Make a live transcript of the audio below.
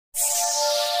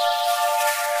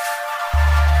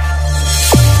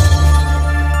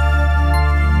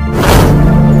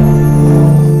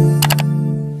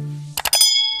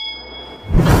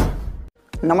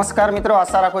નમસ્કાર મિત્રો,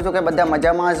 આશા રાખું છું કે બધા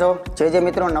મજામાં હશો। જે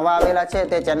મિત્રો નવા આવેલા છે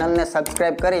તે ચેનલને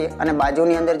સબસ્ક્રાઇબ કરી અને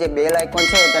બાજુની અંદર જે બેલ આઇકોન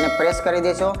છે તેને પ્રેસ કરી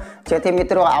દેશો, જેથી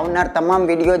મિત્રો આવનાર તમામ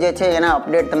વિડીયો જે છે એના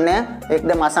અપડેટ તમને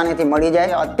એકદમ આસાનીથી મળી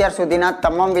જાય। અત્યાર સુધીના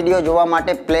તમામ વિડીયો જોવા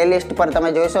માટે પ્લેલિસ્ટ પર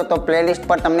તમે જોઈશો તો પ્લેલિસ્ટ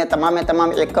પર તમને તમામે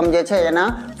તમામ એકમ જે છે એના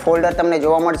ફોલ્ડર તમને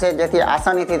જોવા મળશે, જેથી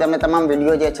આસાનીથી તમે તમામ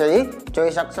વિડીયો જે છે એ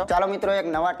જોઈ શકશો। ચાલો મિત્રો, એક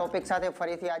નવા ટોપિક સાથે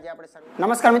ફરીથી આજે આપણે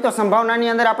નમસ્કાર મિત્રો,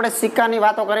 સંભાવનાની અંદર આપણે સિક્કાની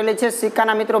વાતો કરેલી છે।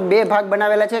 સિક્કાના મિત્રો બે ભાગ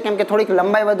બનાવેલા છે, કેમ કે થોડીક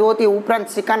લંબાઈ વધુ હતી, ઉપરાંત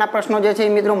સિક્કાના પ્રશ્નો જે છે એ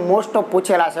મિત્રો મોસ્ટ ઓફ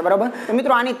પૂછેલા છે, બરાબર। તો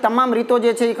મિત્રો આની તમામ રીતો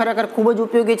જે છે એ ખરેખર ખૂબ જ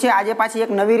ઉપયોગી છે। આજે પાછી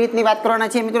એક નવી રીતની વાત કરવાના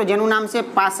છે મિત્રો, જેનું નામ છે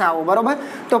પાસાઓ, બરાબર।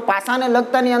 તો પાસાને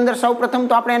લગતાની અંદર સૌપ્રથમ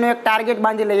તો આપણે એનો એક ટાર્ગેટ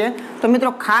બાંધી લઈએ। તો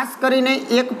મિત્રો ખાસ કરીને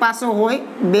એક પાસો હોય,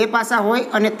 બે પાસા હોય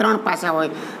અને ત્રણ પાસા હોય,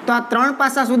 તો આ ત્રણ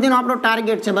પાસા સુધીનો આપણો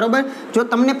ટાર્ગેટ છે, બરાબર। જો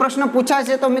તમને પ્રશ્ન પૂછાય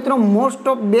છે તો મિત્રો મોસ્ટ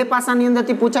ઓફ બે પાસાની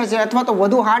અંદરથી પૂછાય છે, અથવા તો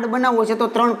વધુ હાર્ડ બનાવવો છે તો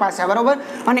ત્રણ પાસા, બરાબર।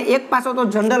 અને એક પાસો તો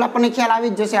જનરલ આપણને ખ્યાલ આવી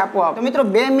જ જશે આપોઆપ। તો મિત્રો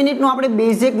 2 મિનિટનું આપણે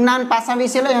બેઝિક જ્ઞાન પાસા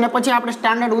વિશે લઈ અને પછી આપણે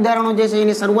સ્ટાન્ડર્ડ ઉદાહરણો જે છે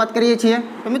એની શરૂઆત કરીએ છીએ।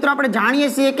 તો મિત્રો આપણે જાણીએ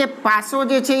છીએ કે પાસો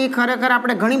જે છે એ ખરેખર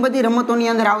આપણે ઘણી બધી રમતોની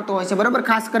અંદર આવતો હોય છે, બરાબર।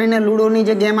 ખાસ કરીને લૂડોની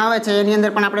જે ગેમ આવે છે એની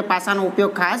અંદર પણ આપણે પાસાનો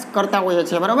ઉપયોગ ખાસ કરતા હોઈએ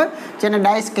છીએ, બરાબર, જેને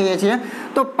ડાઇસ કહીએ છીએ।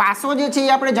 તો પાસો જે છે એ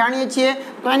આપણે જાણીએ છીએ,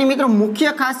 તો એની મિત્રો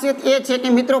મુખ્ય ખાસિયત એ છે કે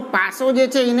મિત્રો પાસો જે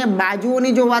છે એને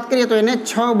બાજુઓની જો વાત કરીએ તો એને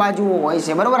 6 બાજુઓ હોય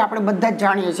છે, બરાબર, આપણે બધા જ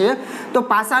જાણીએ છીએ। તો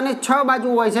પાસાને 6 બાજુ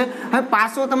હોય છે। હવે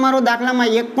પાસો તમારો દાખલામાં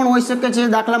 1 પણ હોઈ શકે છે,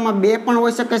 દાખલામાં 2 પણ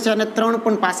હોઈ શકે છે અને 3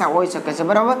 પણ પાસા હોઈ શકે છે,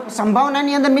 બરાબર।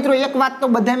 સંભાવનાની અંદર મિત્રો એક વાત તો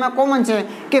બધામાં કોમન છે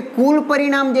કે કુલ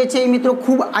પરિણામ જે છે એ મિત્રો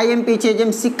ખૂબ આઈએમપી છે।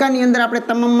 જેમ સિક્કાની અંદર આપણે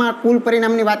તમામમાં કુલ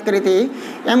પરિણામની વાત કરી હતી,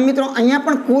 એમ મિત્રો અહીંયા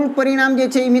પણ કુલ પરિણામ જે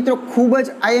છે એ મિત્રો ખૂબ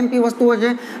જ આઈએમપી વસ્તુઓ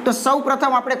છે। તો સૌ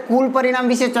પ્રથમ આપણે કુલ પરિણામ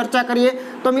વિશે ચર્ચા કરીએ।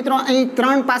 તો મિત્રો અહીં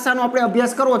 3 પાસાનો આપણે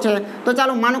અભ્યાસ કરવો છે, તો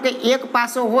ચાલો માનો કે એક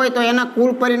પાસો હોય તો એના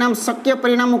કુલ પરિણામ, શક્ય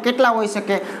પરિણામો કેટલા હોઈ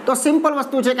શકે? તો સિમ્પલ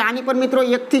વસ્તુ છે કે આની પર મિત્રો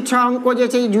 1 થી 6 અંકો જે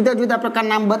છે એ જુદા જુદા પ્રકારના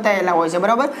નામ બતાવેલા હોય છે,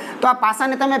 બરાબર। તો આ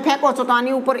પાસાને તમે ફેંકો છો તો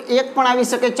આની ઉપર 1 પણ આવી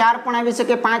શકે, 4 પણ આવી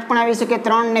શકે, 5 પણ આવી શકે,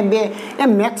 3 ને 2 એ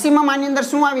મેક્સિમમ આની અંદર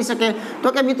શું આવી શકે?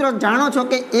 તો કે મિત્રો જાણો છો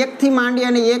કે 1 થી માંડી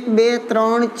અને 1, 2,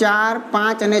 3, 4,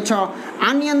 5 અને 6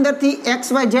 આની અંદરથી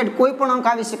XYZ કોઈ પણ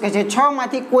અંક આવી શકે છે, 6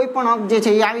 માંથી કોઈ પણ અંક જે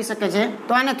છે એ આવી શકે છે।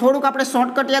 તો આને થોડુંક આપણે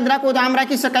શોર્ટકટ યાદ રાખવું તો આમ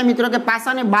રાખી શકાય મિત્રો કે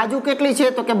પાસાને બાજુ કેટલી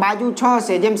છે? તો કે બાજુ 6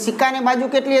 છે। જેમ સિક્કાને બાજુ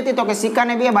કેટલી હતી? તો કે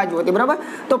સિક્કાને 2 બાજુ હતી, બરાબર।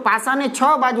 તો પાસાને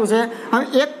 6 બાજુ છે।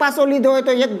 હવે એક પાસો લીધો હોય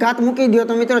તો એક ઘાત મૂકી દો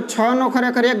તો મિત્રો 6 નો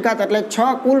ખરેખર એક ઘાત એટલે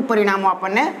 6 કુલ પરિણામો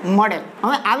આપણને મળે।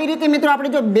 હવે આવી રીતે મિત્રો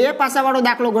આપણે જો 2 પાસાવાળો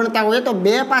દાખલો ગણતા હોઈએ તો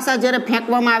 2 પાસા જ્યારે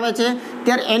ફેંકવામાં આવે છે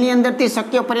ત્યારે એની અંદરથી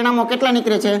શક્ય પરિણામો કેટલા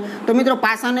નીકળે છે? તો મિત્રો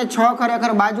પાસાને 6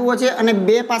 ખરેખર બાજુઓ છે અને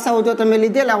 2 પાસાઓ જો તમે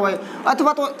લીધેલા હોય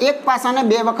અથવા તો એક પાસાને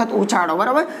 2 વખત ઉછાળો,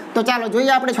 બરાબર। તો ચાલો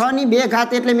જોઈએ આપણે 6 ની 2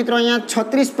 ઘાત એટલે મિત્રો અહીંયા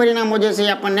 36 પરિણામો જે છે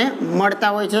એ આપણને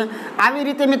મળતા હોય છે। આવી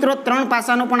રીતે મિત્રો 3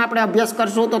 પાસાનો પણ આપણે અભ્યાસ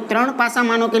કરશું। તો 3 પાસા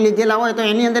માનો કે લીધેલા હોય તો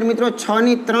એની અંદર મિત્રો 6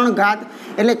 ની 3 ઘાત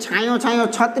એટલે છાયો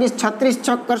 36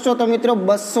 છક કરશો તો મિત્રો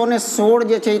 216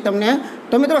 જે છે એ તમને।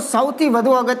 તો મિત્રો સૌથી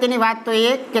વધુ અગત્યની વાત તો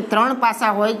એ કે 3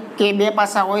 પાસા હોય કે 2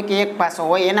 પાસા હોય કે એક પાસો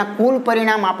હોય એના કુલ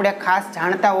પરિણામ આપણે ખાસ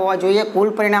જાણતા હોવા જોઈએ। કુલ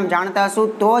પરિણામ જાણતા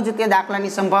હશું તો જ તે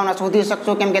દાખલાની સંભાવના શોધી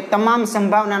શકશો, કેમ કે તમામ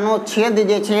સંભાવનાનો છેદ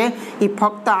જે છે એ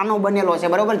ફક્ત આનો બનેલો છે,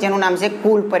 બરાબર, જેનું નામ છે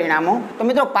કુલ પરિણામો। તો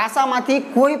મિત્રો પાસામાંથી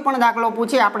કોઈ પણ દાખલો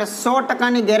પૂછે આપણે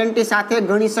 100%ની ગેરંટી સાથે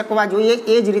ગણી શકવા જોઈએ,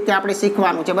 એ જ રીતે આપણે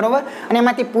શીખવાનું છે, બરાબર। અને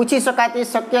એમાંથી પૂછી શકાતી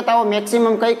શક્યતાઓ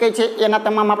મેક્સિમમ કઈ કઈ છે એના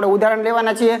તમામ આપણે ઉદાહરણ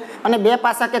લેવાના છીએ। અને 2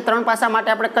 પાસા કે 3 પાસા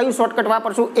માટે આપણે કયું શોર્ટકટ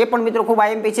વાપરશું એ પણ મિત્રો ખૂબ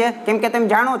આઈએમપી છે, કેમ કે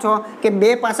તમે જાણો છો કે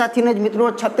 2 પાસાથી જ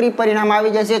મિત્રો 36 પરિણામ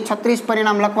આવી જાય છે। 36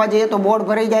 પરિણામ લખવા જઈએ તો બોર્ડ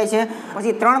ભરાઈ જાય છે।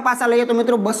 પછી 3 પાસા લઈએ તો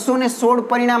મિત્રો 216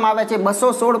 પરિણામ આવે છે।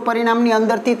 216 પરિણામની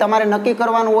અંદરથી તમારે નક્કી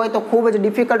કરવાનું હોય તો ખૂબ જ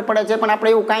ડિફિકલ્ટ પડે છે, પણ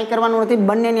આપણે એવું કાંઈ કરવાનું નથી,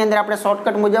 બંનેની અંદર આપણે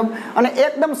શોર્ટકટ મુજબ અને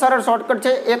એકદમ સરળ શોર્ટકટ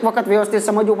છે, એક વખત વ્યવસ્થિત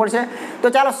સમજવું પડશે।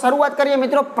 તો ચાલો શરૂઆત કરીએ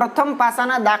મિત્રો। પ્રથમ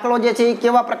પાસાના દાખલો જે છે એ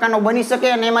કેવા પ્રકારનો બની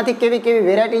શકે અને એમાંથી કેવી કેવી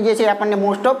વેરાયટી જે છે આપણને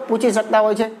મોસ્ટ ઓફ પૂછી શકતા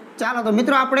હોય છે। ચાલો તો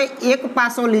મિત્રો આપણે એક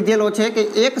પાસો લીધેલો છે કે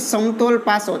એક સમતોલ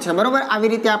પાસો છે, બરાબર। આવી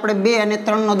રીતે આપણે 2 અને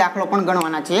 3 નો દાખલો પણ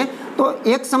ગણવાના છે। તો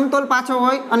એક સમતોલ પાસો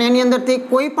હોય અને એની અંદરથી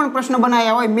કોઈ પણ પ્રશ્ન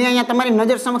બનાવ્યા હોય, મેં અહીંયા તમારી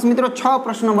નજર સમક્ષ મિત્રો 6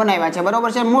 પ્રશ્નો બનાવ્યા છે,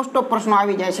 બરાબર છે, મોસ્ટ ઓફ પ્રશ્નો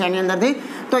આવી જાય છે એની અંદરથી।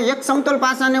 તો એક સમતોલ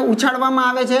પાસાને ઉછાળવામાં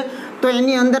આવે છે તો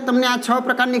એની અંદર તમને આ 6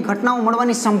 પ્રકારની ઘટનાઓ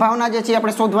મળવાની સંભાવના જે છે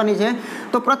આપણે શોધવાની છે।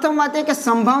 તો પ્રથમ વાત એ કે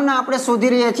સંભાવના આપણે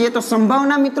શોધી રહ્યા છીએ, તો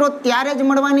સંભાવના મિત્રો ત્યારે જ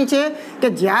મળવાની છે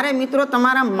કે જ્યારે મિત્રો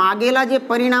તમારા માગેલા જે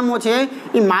પરિણામો છે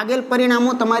એ માગેલ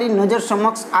પરિણામો તમારી નજર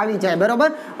સમક્ષ આવી જાય, બરાબર।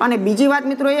 અને બીજી વાત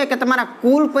મિત્રો એ કે તમારા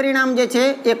કુલ પરિણામ જે છે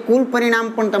એ કુલ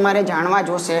પરિણામ પણ તમારે જાણવા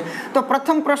જોશે। તો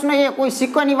પ્રથમ પ્રશ્ન એ કોઈ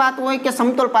સિક્કાની વાત હોય કે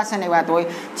સમતોલ પાસાની વાત હોય,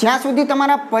 જ્યાં સુધી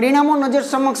તમારા પરિણામો નજર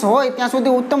સમક્ષ હોય ત્યાં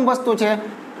સુધી ઉત્તમ વસ્તુ છે।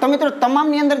 તો મિત્રો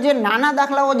તમામની અંદર જે નાના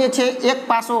દાખલાઓ જે છે, એક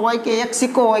પાસો હોય કે એક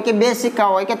સિક્કો હોય કે બે સિક્કા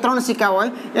હોય કે ત્રણ સિક્કા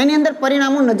હોય, એની અંદર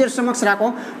પરિણામો નજર સમક્ષ રાખો.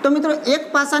 તો મિત્રો એક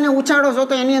પાસાને ઉછાળો છો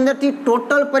તો એની અંદરથી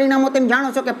ટોટલ પરિણામો તમે જાણો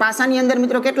છો કે પાસાની અંદર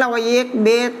મિત્રો કેટલા હોય? 1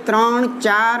 2 3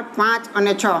 4 5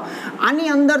 અને 6.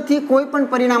 આની અંદરથી કોઈ પણ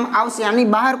પરિણામ આવશે, આની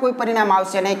બહાર કોઈ પરિણામ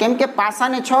આવશે નહીં, કેમ કે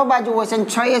પાસાને 6 બાજુ હોય છે અને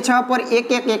 6 એ 6 પર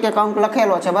એક અંક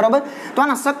લખેલો છે, બરાબર. તો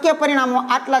આના શક્ય પરિણામો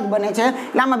આટલા જ બને છે,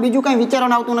 એટલે આમાં બીજું કંઈ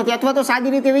વિચારવાનું આવતું નથી. અથવા તો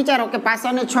સાદી રીતે વિચારો કે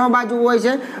પાસાને 6 બાજુ હોય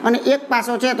છે અને એક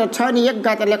પાસો છે તો 6 ની 1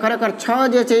 ઘાત, એટલે ખરેખર 6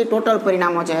 જે છે એ ટોટલ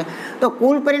પરિણામો છે. તો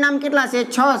કુલ પરિણામ કેટલા છે?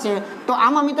 6 છે. તો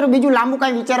આમાં મિત્રો બીજું લાંબુ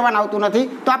કાંઈ વિચારવાનું આવતું નથી.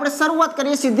 તો આપણે શરૂઆત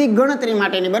કરીએ સીધી ગણતરી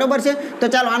માટેની, બરાબર છે.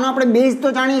 તો ચાલો આનો આપણે બેઝ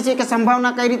તો જાણીએ છીએ કે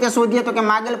સંભાવના કઈ રીતે શોધીએ, તો કે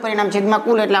માગેલ પરિણામ છેદમાં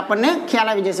કુલ, એટલે આપણને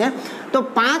ખ્યાલ આવી જશે. તો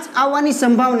 5 આવવાની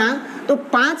સંભાવના, તો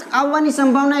 5 આવવાની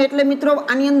સંભાવના એટલે મિત્રો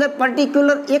આની અંદર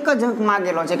પર્ટિક્યુલર એક જ અંક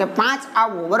માગેલો છે કે 5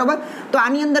 આવવું, બરાબર. તો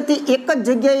આની અંદરથી એક જ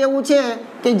જગ્યાએ એવું છે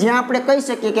કે જ્યાં આપણે કહી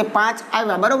શકીએ કે 5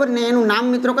 આવ્યા, બરાબર ને. એનું નામ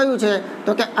મિત્રો કયું છે?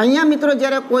 તો કે અહીંયા મિત્રો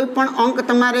જ્યારે કોઈ પણ અંક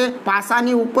તમારે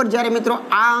પાસાની ઉપર જ્યારે મિત્રો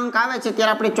આ અંક આવે છે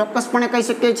ત્યારે આપણે ચોક્કસપણે કહી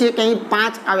શકીએ છીએ કે અહીં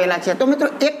 5 આવેલા છે. તો મિત્રો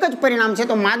એક જ પરિણામ છે,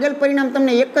 તો માગેલ પરિણામ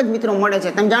તમને એક જ મિત્રો મળે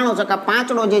છે. તમે જાણો છો કે આ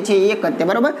પાંચડો જે છે એ એક જ છે,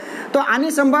 બરાબર. તો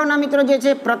આની સંભાવના મિત્રો જે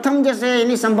છે, પ્રથમ જે છે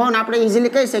એની સંભાવના આપણે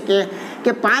ઇઝીલી કહી શકીએ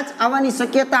કે 5 આવવાની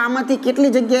શક્યતા આમાંથી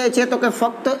કેટલી જગ્યાએ છે? તો કે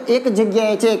ફક્ત એક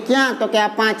જગ્યાએ છે. ક્યાં? તો કે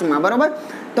આ 5માં, બરાબર.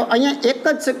 તો અહીંયા એક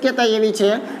જ શક્યતા એવી છે.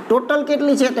 ટોટલ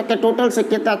કેટલી છે? તો કે ટોટલ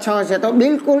શક્યતા 6 છે. તો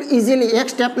બિલકુલ ઇઝીલી એક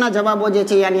સ્ટેપના જવાબો જે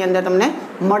છે આની અંદર તમને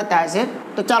મળતા હશે.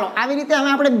 તો ચાલો આવી રીતે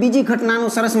હવે આપણે બીજી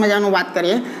ઘટનાનું સરસ મજાનું વાત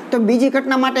કરીએ. તો બીજી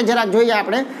ઘટના માટે જરા જોઈએ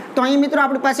આપણે. તો અહીં મિત્રો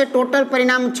આપણી પાસે ટોટલ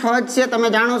પરિણામ 6 જ છે, તમે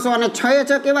જાણો છો. અને 6 એ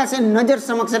 6 કેવા છે? નજર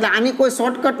સમક્ષ, એટલે આની કોઈ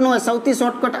શોર્ટકટ ન હોય. સૌથી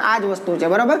શોર્ટકટ આ જ વસ્તુ છે,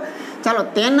 બરાબર. ચાલો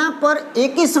તેના પર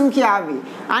એકી સંખ્યા આવી.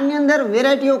 આની અંદર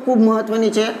વેરાયટીઓ ખૂબ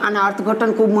મહત્વની છે, આના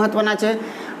અર્થઘટન ખૂબ મહત્વના છે.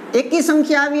 એકી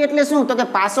સંખ્યા આવી એટલે શું? તો કે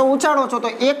પાસો ઉછાળો છો તો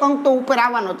એક અંક તો ઉપર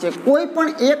આવવાનો છે. કોઈ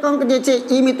પણ એક અંક જે છે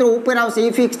એ મિત્રો ઉપર આવશે,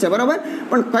 એ ફિક્સ છે, બરાબર.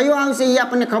 પણ કયો આવશે એ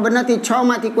આપણને ખબર નથી. 6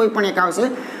 માંથી કોઈ પણ એક આવશે.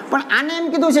 પણ આને એમ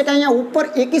કીધું છે કે અહીંયા ઉપર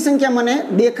એકી સંખ્યા મને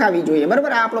દેખાવી જોઈએ,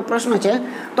 બરાબર. આ આપણો પ્રશ્ન છે.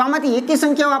 તો આમાંથી એકી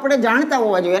સંખ્યાઓ આપણે જાણતા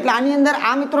હોવા જોઈએ. એટલે આની અંદર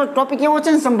આ મિત્રો ટોપિક એવો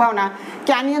છે ને સંભાવના,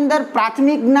 કે આની અંદર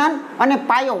પ્રાથમિક જ્ઞાન અને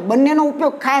પાયો બંનેનો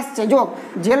ઉપયોગ ખાસ છે. જો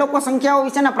જે લોકો સંખ્યાઓ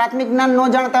વિશેના પ્રાથમિક જ્ઞાન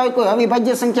ન જાણતા હોય, કોઈ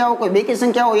અવિભાજ્ય સંખ્યાઓ, કોઈ બેકી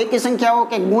સંખ્યાઓ, એકી સંખ્યાઓ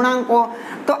કે ગુણાંકો,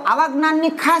 તો આવા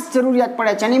જ્ઞાનની ખાસ જરૂરિયાત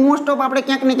પડે છે. અને મોસ્ટ ઓફ આપણે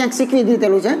ક્યાંક ને ક્યાંક શીખવી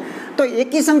દીધેલું છે. તો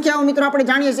એકી સંખ્યાઓ મિત્રો આપણે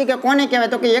જાણીએ છીએ કે કોને કહેવાય?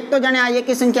 તો કે એક તો જાણે આ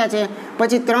એકી સંખ્યા છે,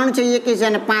 પછી 3 છે એકી છે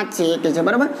અને 5 છે એકી છે,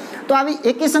 બરાબર. તો આવી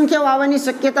એકી સંખ્યાઓ આવવાની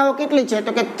શક્યતાઓ કેટલી છે?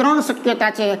 તો કે 3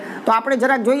 શક્યતા છે. તો આપણે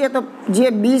જરાક જોઈએ તો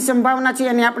જે બી સંભાવના છે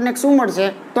એની આપણને શું મળશે?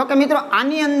 તો કે મિત્રો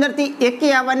આની અંદરથી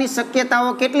એકી આવવાની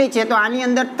શક્યતાઓ કેટલી છે? તો આની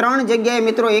અંદર 3 જગ્યાએ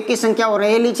મિત્રો એકી સંખ્યાઓ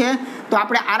રહેલી છે. તો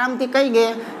આપણે આરામથી કહી ગઈએ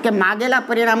કે માગેલા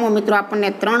પરિણામો મિત્રો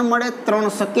આપણને 3 મળે. 3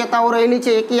 શક્યતાઓ રહેલી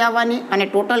છે એકી આવવાની. અને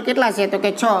ટોટલ કેટલા છે? તો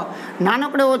કે 6.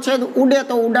 નાનકડો છેદ ઉડે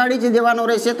તો ઉડાડી જ દેવાનો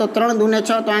રહેશે. તો 3 દૂને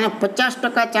 6, તો આને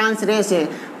 50% ચાન્સ રહેશે.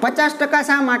 50%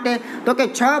 શા માટે? તો કે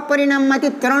 6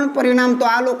 પરિણામમાંથી 3 પરિણામ તો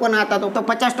આ લોકોના હતા, તો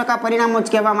 50% પરિણામો જ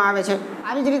કહેવામાં આવે છે.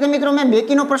 આવી જ રીતે મિત્રો મેં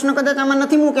બેકીનો પ્રશ્ન કદાચ આમાં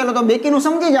નથી મૂકેલો, તો બેકીનું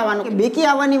સમજી જવાનું કે બેકી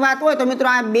આવવાની વાત હોય તો મિત્રો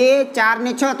આ 2 4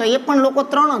 ને 6, તો એ પણ લોકો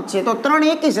 3 જ છે. તો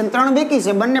 3 એકી છે, 3 બેકી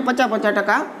છે, બંને 50%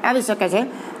 આવી શકે છે.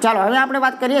 ચાલો હવે આપણે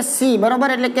વાત કરીએ સી, બરોબર.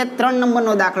 એટલે કે 3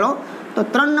 નંબરનો દાખલો. તો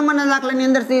 3 નંબરના દાખલાની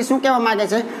અંદરથી શું કહેવા માંગે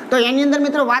છે? તો એની અંદર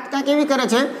મિત્રો વાત કાંઈક એવી કરે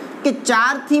છે કે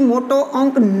 4 થી મોટો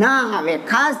અંક ના આવે.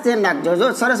 ખાસ ધ્યાન રાખજો. જો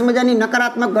સરસ મજાની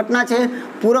નકારાત્મક ઘટના છે,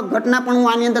 પૂરક ઘટના પણ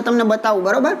હું આની અંદર તમને બતાવું,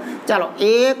 બરોબર. ચાલો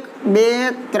 1 2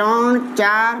 3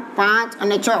 4 5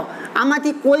 અને 6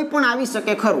 આમાંથી કોઈ પણ આવી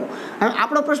શકે ખરું. હવે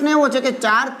આપણો પ્રશ્ન એવો છે કે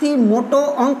 4 થી મોટો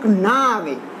અંક ના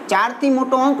આવે. 4 થી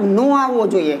મોટો અંક ન આવવો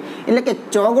જોઈએ. એટલે કે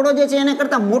ચોગડો જે છે એને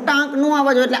કરતાં મોટા અંક ન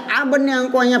આવવા જોઈએ. એટલે આ બંને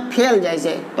અંકો અહીંયા ફેલ જાય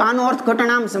છે. તો આનો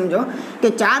અર્થઘટન આમ સમજો કે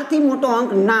 4 થી મોટો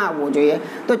અંક ના આવવો જોઈએ.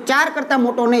 તો 4 કરતાં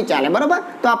મોટો નહીં ચાલે, બરાબર.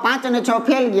 તો આ 5 અને 6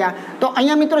 ફેલ ગયા. તો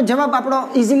અહીંયા મિત્રો જવાબ આપણો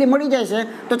ઇઝીલી મળી જાય છે.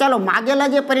 તો ચાલો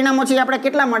માગેલા જે પરિણામો છે એ આપણે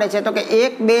કેટલા મળે છે? તો કે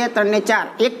 1 2 3 ને 4.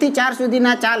 1 થી 4 સુધી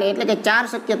ના ચાલે. એટલે કે 4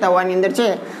 શક્યતાઓ આની અંદર છે.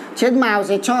 છેદમાં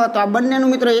આવશે 6. તો આ બંનેનું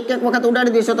મિત્રો એક વખત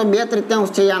ઉડાડી દઈશું તો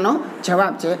 2/3 છે આનો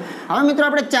જવાબ છે. હવે મિત્રો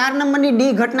આપણે 4 નંબરની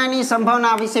ડી ઘટનાની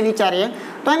સંભાવના વિશે વિચારીએ.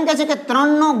 તો એમ કહે છે કે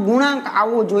 3 નો ગુણાંક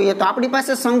આવવો જોઈએ. તો આપણી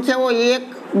પાસે સંખ્યાઓ 1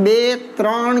 2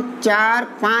 3 4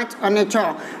 5 અને 6.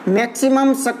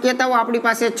 મેક્સિમમ શક્યતાઓ આપણી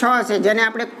પાસે 6 છે, જેને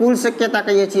આપણે કુલ શક્યતા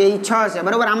કહીએ છીએ એ 6 છે,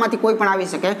 બરાબર. આમાંથી કોઈ પણ આવી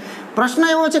શકે. પ્રશ્ન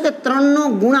એવો છે કે 3 નો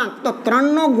ગુણાંક, તો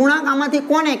 3 નો ગુણાંક આમાંથી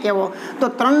કોને કહેવો? તો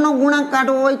 3 નો ગુણાંક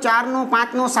કાઢવો હોય, 4 નો,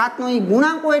 5 નો, 7 નો, એ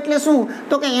ગુણાંકો એટલે શું?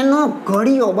 તો કે એનો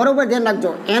ઘડિયો, બરોબર ધ્યાન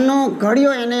રાખજો, એનો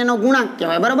ઘડિયો એને એનો ગુણાંક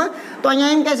કહેવાય, બરોબર. તો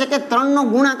અહીંયા એમ કહે છે કે 3 નો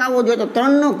ગુણાંક આવવો જોઈએ, તો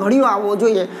 3 નો ઘડિયો આવવો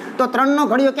જોઈએ. તો 3 નો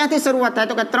ઘડિયો ક્યાંથી શરૂઆત થાય?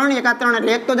 તો કે 3 એકા 3,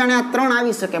 એટલે એક તો જાણે આ 3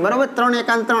 આવી શકે, બરોબર. 3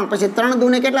 એકા 3, પછી 3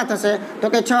 દૂને કેટલા થશે? તો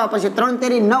કે 6, પછી 3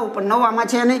 તેરી 9, પણ 9 આમાં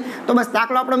છે નહીં. તો બસ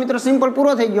દાખલો આપણો મિત્રો સિમ્પલ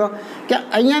પૂરો થઈ ગયો કે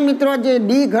અહીંયા મિત્રો જે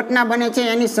ડી ઘટના બને છે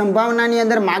એની સંભાવનાની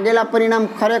અંદર માગેલા પરિણામ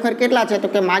ખરેખર કેટલા છે? તો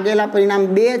કે માગેલા પરિણામ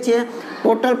 2 છે,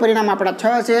 ટોટલ પરિણામ આપણા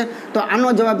 6 છે. તો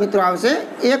આનો જવાબ મિત્રો આવશે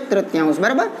 1/3,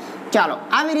 બરાબર. ચાલો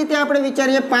આવી રીતે આપણે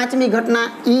વિચારીએ 5મી ઘટના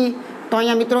ઈ. તો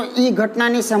અહીંયા મિત્રો ઈ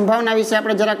ઘટનાની સંભાવના વિશે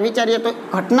આપણે જરાક વિચારીએ. તો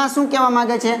ઘટના શું કહેવા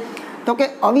માંગે છે? તો કે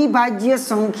અવિભાજ્ય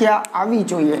સંખ્યા આવી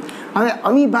જોઈએ. હવે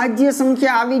અવિભાજ્ય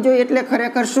સંખ્યા આવી જોઈએ એટલે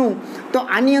ખરેખર શું? તો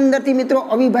આની અંદરથી મિત્રો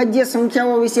અવિભાજ્ય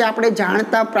સંખ્યાઓ વિશે આપણે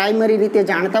જાણતા, પ્રાઇમરી રીતે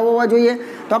જાણતા હોવા જોઈએ.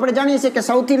 તો આપણે જાણીએ છીએ કે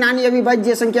સૌથી નાની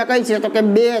અવિભાજ્ય સંખ્યા કઈ છે? તો કે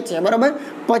 2 છે, બરાબર.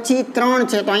 પછી 3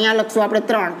 છે, તો અહીંયા લખશું આપણે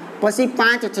 3. પછી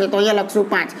 5 છે, તો અહીંયા લખશું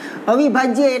 5.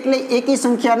 અવિભાજ્ય એટલે એકી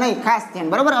સંખ્યા નહીં, ખાસ ધ્યાન,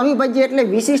 બરાબર. અવિભાજ્ય એટલે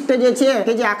વિશિષ્ટ જે છે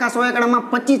કે જે આખા 100 એકડામાં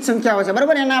 25 સંખ્યાઓ છે,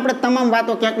 બરાબર. એના આપણે તમામ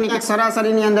વાતો ક્યાંક ને ક્યાંક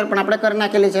સરાસરીની અંદર પણ આપણે કરી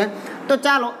નાખેલી છે. તો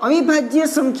ચાલો અવિભાજ્ય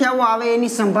સંખ્યાઓ આવે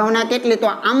એની સંભાવના કેટલી? તો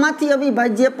આમાંથી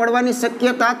અવિભાજ્ય પડવાની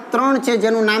શક્યતા 3 છે,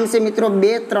 જેનું નામ છે મિત્રો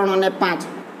 2, 3 અને 5.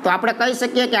 તો આપણે કહી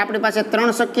શકીએ કે આપણી પાસે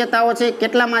 3 શક્યતાઓ છે.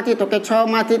 કેટલામાંથી? તો કે 6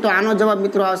 માંથી. તો આનો જવાબ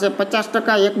મિત્રો આવશે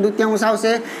 50%, 1/2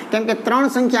 આવશે, કેમ કે 3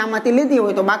 સંખ્યા આમાંથી લીધી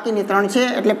હોય તો બાકીની 3 છે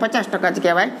એટલે 50% જ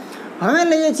કહેવાય. હવે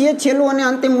લઈએ છીએ છેલ્લું અને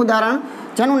અંતિમ ઉદાહરણ,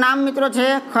 જેનું નામ મિત્રો છે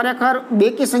ખરેખર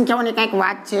બેકી સંખ્યાઓની કંઈક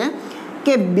વાત છે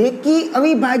કે બેકી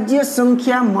અવિભાજ્ય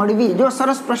સંખ્યા મળવી. જો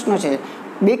સરસ પ્રશ્ન છે.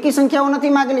 બેકી સંખ્યાઓ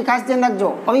નથી માગેલી, ખાસ ધ્યાન રાખજો.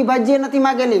 અવિભાજ્ય નથી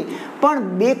માગેલી, પણ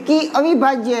બેકી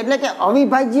અવિભાજ્ય એટલે કે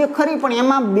અવિભાજ્ય ખરી પણ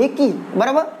એમાં બેકી,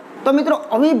 બરાબર. તો મિત્રો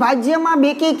અવિભાજ્યમાં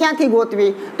બેકી ક્યાંથી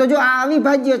ગોતવી? તો જો આ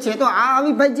અવિભાજ્ય છે તો આ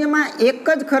અવિભાજ્યમાં એક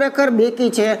જ ખરેખર બેકી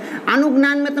છે. આનું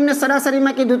જ્ઞાન મેં તમને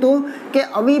સરાસરીમાં કીધું હતું કે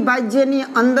અવિભાજ્યની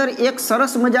અંદર એક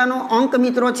સરસ મજાનો અંક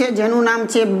મિત્રો છે જેનું નામ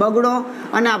છે બગડો.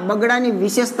 અને આ બગડાની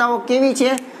વિશેષતાઓ કેવી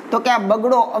છે? તો કે આ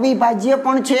બગડો અવિભાજ્ય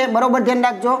પણ છે, બરોબર ધ્યાન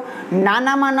રાખજો.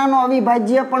 નાનામાં નાનો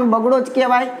અવિભાજ્ય પણ બગડો જ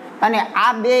કહેવાય. અને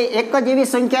આ બે એક જ એવી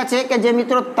સંખ્યા છે કે જે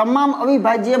મિત્રો તમામ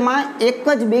અવિભાજ્યમાં એક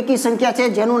જ બેકી સંખ્યા છે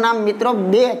જેનું નામ મિત્રો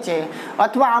 2 છે.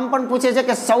 અથવા આમ પણ પૂછે છે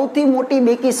કે સૌથી મોટી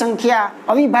બેકી સંખ્યા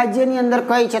અવિભાજ્યની અંદર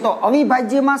કઈ છે? તો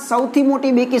અવિભાજ્યમાં સૌથી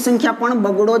મોટી બેકી સંખ્યા પણ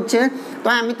બગડો જ છે. તો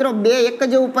આ મિત્રો 2 એક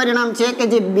જ એવું પરિણામ છે કે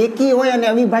જે બેકી હોય અને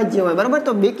અવિભાજ્ય હોય, બરાબર.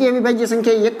 તો બેકી અવિભાજ્ય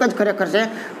સંખ્યા એક જ ખરેખર છે.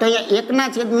 તો અહીંયા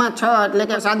 1/6 એટલે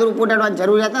કે સાદુરૂપ ઉડાડવાની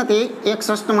જરૂરિયાત નથી,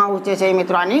 1/6 આવું છે એ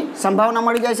મિત્રો આની સંભાવના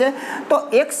મળી જાય છે. તો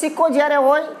એક સિક્કો જ્યારે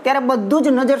હોય ત્યારે બધું જ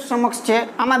નજર સમક્ષ છે,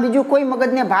 આમાં બીજું કોઈ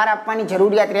મગજને ભાર આપવાની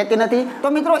જરૂરિયાત રહેતી નથી. તો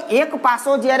મિત્રો એક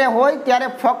પાસો જ્યારે હોય ત્યારે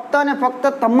ફક્ત અને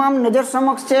ફક્ત તમામ નજર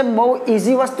સમક્ષ છે. બહુ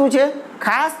ઈઝી વસ્તુ છે.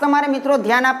 ખાસ તમારે મિત્રો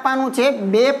ધ્યાન આપવાનું છે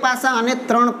 2 પાસા અને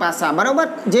 3 પાસા, બરોબર.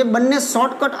 જે બંને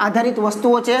શોર્ટકટ આધારિત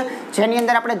વસ્તુઓ છે જેની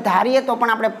અંદર આપણે ધારીએ તો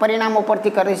પણ આપણે પરિણામો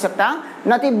પરથી કરી શકતા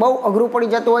નથી, બહુ અઘરું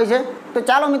પડી જતું હોય છે. તો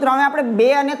ચાલો મિત્રો હવે આપણે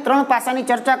 2 અને 3 પાસાની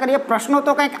ચર્ચા કરીએ. પ્રશ્નો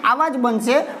તો કંઈક આવા જ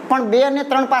બનશે, પણ 2 અને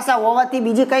 3 પાસા હોવાથી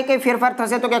બીજી કઈ ફેરફાર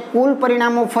થશે? તો કે કુલ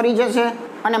પરિણામો ફરી જશે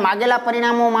અને માગેલા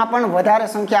પરિણામોમાં પણ વધારે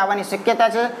સંખ્યા આવવાની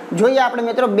શક્યતા છે. જોઈએ આપણે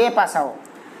મિત્રો 2 પાસાઓ.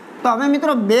 તો હવે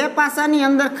મિત્રો 2 પાસાની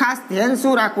અંદર ખાસ ધ્યાન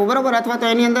શું રાખવું, બરોબર, અથવા તો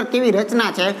એની અંદર કેવી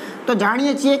રચના છે? તો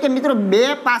જાણીએ છીએ કે મિત્રો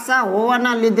 2 પાસા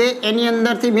હોવાના લીધે એની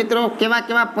અંદરથી મિત્રો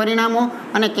કેવા પરિણામો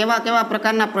અને કેવા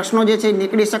પ્રકારના પ્રશ્નો જે છે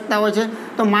નીકળી શકતા હોય છે.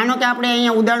 તો માનો કે આપણે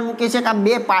અહીંયા ઉદાહરણ મૂકીએ છીએ કે આ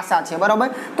 2 પાસા છે, બરોબર.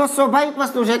 તો સ્વાભાવિક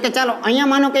વસ્તુ છે કે ચાલો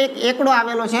અહીંયા માનો કે એક એકડો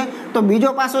આવેલો છે, તો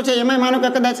બીજો પાસો છે એમાં માનો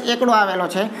કે કદાચ એકડો આવેલો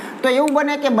છે. તો એવું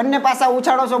બને કે બંને પાસા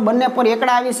ઉછાળો છો, બંને પર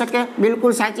એકડા આવી શકે.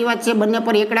 બિલકુલ સાચી વાત છે, બંને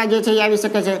પર એકડા જે છે એ આવી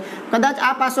શકે છે. કદાચ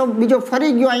આ પાસો બીજો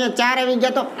ફરી ગયો, અહીંયા 4 આવી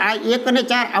ગયા, તો આ 1 અને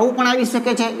 4 આવું પણ આવી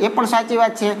શકે છે, એ પણ સાચી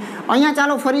વાત છે. અહીંયા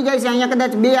ચાલો ફરી જાય છે, અહીંયા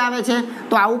કદાચ 2 આવે છે,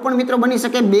 તો આવું પણ મિત્રો બની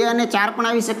શકે, 2 અને 4 પણ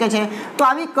આવી શકે છે. તો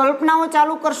આવી કલ્પનાઓ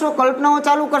ચાલુ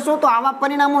કરશો તો આવા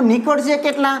પરિણામો નીકળશે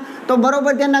કેટલા? તો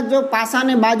બરોબર ધ્યાન રાખજો.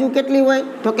 પાસાની બાજુ કેટલી હોય?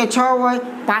 તો કે 6 હોય.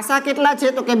 પાસા કેટલા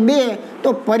છે? તો કે 2.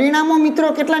 તો પરિણામો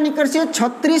મિત્રો કેટલા નીકળશે?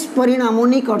 36 પરિણામો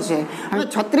નીકળશે. હવે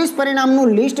 36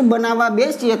 પરિણામનું લિસ્ટ બનાવવા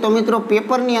બેસીએ તો મિત્રો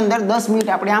પેપરની અંદર 10 મિનિટ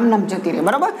આપણે આમ નામ જતી રહે,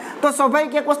 બરાબર. તો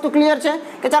સ્વાભાવિક એક વસ્તુ ક્લિયર છે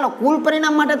કે ચાલો કુલ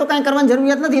પરિણામ માટે તો કંઈ કરવાની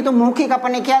જરૂરિયાત નથી. તો મૌખિક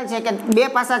આપણને ખ્યાલ છે કે 2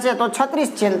 પાસા છે તો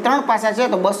 36 છે, 3 પાસા છે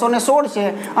તો 216 છે,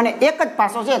 અને એક જ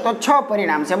પાસો છે તો 6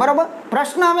 પરિણામ છે, બરાબર.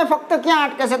 પ્રશ્ન હવે ફક્ત ક્યાં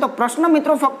અટકે છે? તો પ્રશ્ન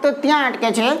મિત્રો ફક્ત ત્યાં અટકે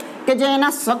છે કે જે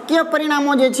એના શક્ય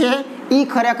પરિણામો જે છે એ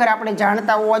ખરેખર આપણે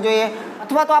જાણતા હોવા જોઈએ.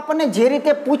 અથવા તો આપણને જે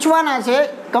રીતે પૂછવાના છે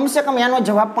કમસે કમ એનો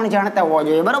જવાબ પણ જાણતા હોવા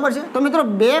જોઈએ, બરાબર છે। તો મિત્રો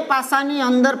બે પાસાની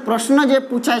અંદર પ્રશ્ન જે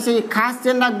પૂછાય છે એ ખાસ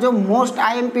ધ્યાન રાખજો, મોસ્ટ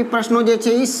આઈએમપી પ્રશ્નો જે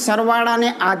છે એ સરવાળાને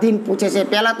આધીન પૂછે છે।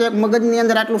 પહેલા તો એક મગજની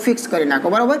અંદર આટલું ફિક્સ કરી નાખો,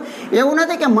 બરાબર। એવું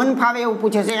નથી કે મન ફાવે એવું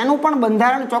પૂછે છે, એનું પણ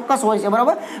બંધારણ ચોક્કસ હોય છે,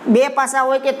 બરાબર। બે પાસા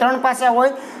હોય કે ત્રણ પાસા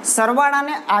હોય,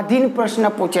 સરવાળાને આધીન પ્રશ્ન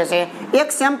પૂછે છે।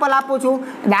 એક સેમ્પલ આપું છું,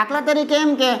 દાખલા તરીકે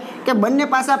એમ કે બંને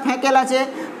પાસા ફેંકેલા છે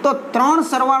તો 3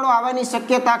 સરવાળો આવવાની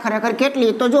શક્યતા ખરેખર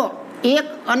કેટલી? તો જો 1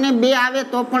 અને 2 આવે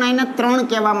તો પણ એને 3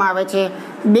 કહેવામાં આવે છે,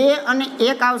 2 અને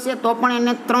 1 આવશે તો પણ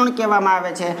એને 3 કહેવામાં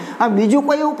આવે છે। હવે બીજું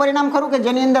કોઈ એવું પરિણામ ખરું કે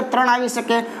જેની અંદર 3 આવી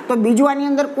શકે? તો બીજું આની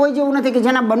અંદર કોઈ જેવું નથી કે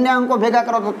જેના બંને અંકો ભેગા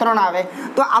કરો તો 3 આવે,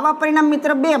 તો આવા પરિણામ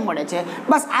મિત્ર 2 મળે છે।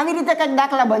 બસ આવી રીતે કંઈક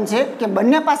દાખલા બનશે કે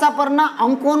બંને પાસા પરના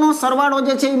અંકોનો સરવાળો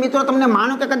જે છે એ મિત્રો તમને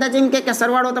માનો કે કદાચ એમ કે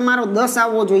સરવાળો તમારો 10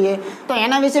 આવવો જોઈએ, તો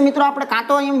એના વિશે મિત્રો આપણે કાં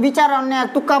તો એમ વિચાર અને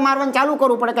તુક્કા મારવાનું ચાલુ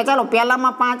કરવું પડે કે ચાલો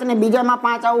પહેલામાં 5 ને બીજામાં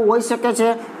 5 આવું હોઈ શકે છે,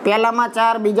 પહેલામાં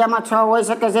 4 બીજામાં 6 હોઈ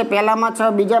શકે છે, પહેલામાં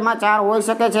 6 બીજામાં 4 હોઈ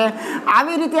શકે છે।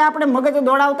 આવી રીતે આપણે મગજ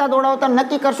દોડાવતા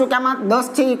નક્કી કરશું કે આમાં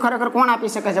 10 છે એ ખરેખર કોણ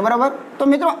આપી શકે છે, બરાબર। તો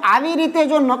મિત્રો આવી રીતે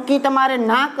જો નક્કી તમારે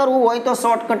ના કરવું હોય તો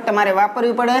શોર્ટકટ તમારે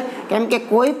વાપરવી પડે, કેમ કે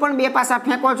કોઈ પણ બે પાસા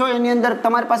ફેંકો છો એની અંદર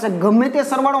તમારી પાસે ગમે તે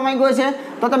સરવાળો માંગ્યો છે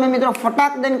તો તમે મિત્રો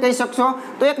ફટાક દઈને કહી શકશો।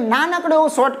 તો એક નાનકડો એવો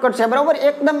શોર્ટકટ છે, બરાબર,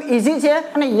 એકદમ ઈઝી છે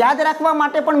અને યાદ રાખવા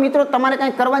માટે પણ મિત્રો તમારે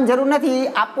કંઈ કરવાની જરૂર નથી,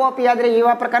 આપોઆપ યાદ રહે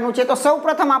એવા પ્રકારનું છે। તો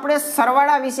સૌપ્રથમ આપણે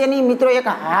સરવાળા વિશેની મિત્રો એક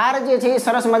હાર જે છે એ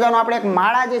સરસ મજાનો આપણે એક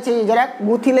માળા જે છે એ જરાક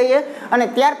ગૂંથી લઈએ અને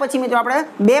ત્યાર પછી મિત્રો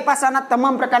આપણે બે પાસાના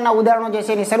તમામ પ્રકારના ઉદાહરણો જે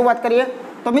છે એની શરૂઆત કરીએ।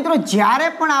 તો મિત્રો જ્યારે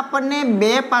પણ આપણને બે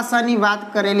પાસાની વાત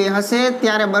કરેલી હશે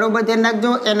ત્યારે બરોબર ધ્યાન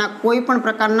રાખજો, એના કોઈ પણ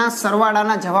પ્રકારના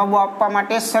સરવાળાના જવાબો આપવા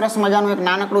માટે સરસ મજાનું એક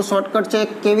નાનકડું શોર્ટકટ છે,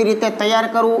 કેવી રીતે તૈયાર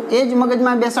કરવું એ જ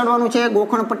મગજમાં બેસાડવાનું છે,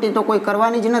 ગોખણ પટ્ટી તો કોઈ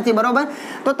કરવાની જ નથી, બરોબર।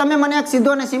 તો તમે મને એક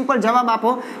સીધો અને સિમ્પલ જવાબ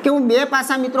આપો કે હું બે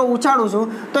પાસા મિત્રો ઉછાળું છું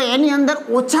તો એની અંદર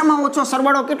ઓછામાં ઓછો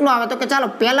સરવાળો કેટલો આવે? તો કે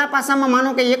ચાલો પહેલા પાસામાં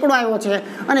માનો કે એકડો આવ્યો છે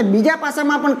અને બીજા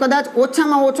પાસામાં પણ કદાચ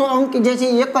ઓછામાં ઓછો અંક જે છે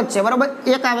એક જ છે, બરાબર,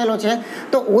 1 આવેલો છે,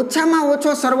 તો ઓછામાં ઓછો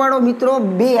સરવાળો મિત્રો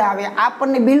 2 આવે,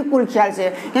 આપણને બિલકુલ ખ્યાલ છે,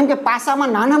 કેમ કે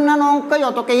પાસામાં નાનામાં નાનો અંક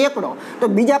કયો? તો કે એકડો, તો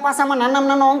બીજા પાસામાં નાનામાં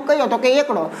નાનો અંક કયો? તો કે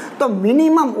એકડો, તો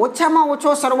મિનિમમ ઓછામાં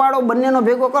ઓછો સરવાળો બંનેનો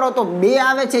ભેગો કરો તો 2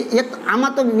 આવે છે। એક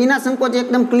આમાં તો વિના સંકોચ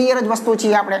એકદમ ક્લિયર જ વસ્તુ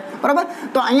છે આપણે, બરાબર।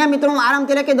 તો અહીંયા મિત્રો હું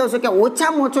આરામથી લખી દઉં છું કે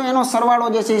ઓછામાં ઓછો એનો સરવાળો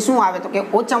જે છે શું આવે? તો કે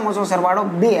ઓછામાં ઓછો સરવાળો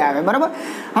 2 આવે, બરાબર।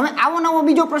 હવે આવો નવો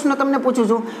બીજો પ્રશ્ન તમને પૂછું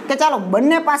છું કે ચાલો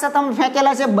બંને પાસા તમે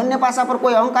ફેંકેલા છે, બંને પાસા પર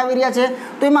કોઈ અંક આવી રહ્યા છે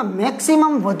તો એમાં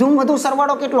મેક્સિમમ વધુમાં વધુ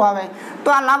સરવાળો કેટલો આવે?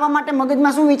 તો આ લાવવા માટે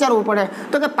મગજમાં શું વિચારવું પડે?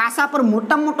 તો કે પાસા પર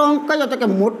મોટામાં મોટો અંક કયો? તો કે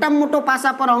મોટામાં મોટો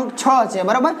પાસા પર અંક 6 છે,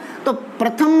 બરાબર। તો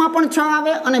પ્રથમમાં પણ 6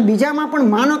 આવે અને બીજામાં પણ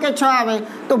માનો કે 6 આવે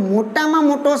તો મોટામાં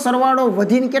મોટો સરવાળો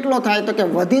વધીને કેટલો થાય? તો કે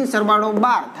વધીને સરવાળો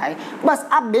 12 થાય। બસ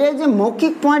આ બે જે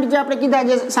મૌખિક પોઈન્ટ જે આપણે કીધા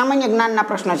જે સામાન્ય જ્ઞાનના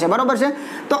પ્રશ્ન છે, બરાબર છે।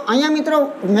 તો અહીંયા મિત્રો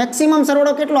મેક્સિમમ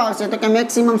સરવાળો કેટલો આવશે? તો કે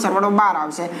મેક્સિમમ સરવાળો 12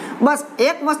 આવશે। બસ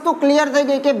એક વસ્તુ ક્લિયર થઈ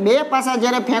ગઈ કે બે પાસા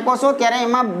જ્યારે ફેંકો છો ત્યારે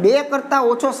એમાં 2 કરતાં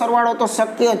ઓછો સરવાળો તો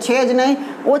શક્ય છે જ નહીં,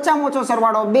 ઓછામાં ઓછો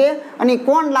સરવાળો 2 અને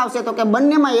કોણ લાવશે? તો કે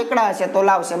બંનેમાં એકડા હશે તો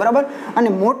લાવશે, બરાબર। અને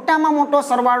મોટામાં મોટો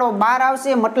સરવાળો 12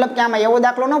 આવશે, મતલબ કે આમાં એવો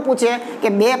દાખલો ન પૂછે કે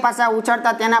બે પાસા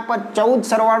ઉછાળતા તેના પર 14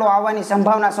 સરવાળો આવવાની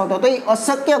સંભાવના શોધો, તો એ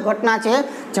અશક્ય ઘટના છે,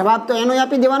 જવાબ તો એનો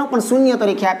આપી દેવાનો પણ શૂન્ય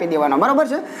તરીકે આપી દેવાનો, બરાબર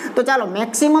છે। તો ચાલો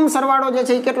મેક્સિમમ સરવાળો જે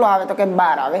છે એ કેટલો આવે? તો કે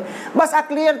 12 આવે। બસ આ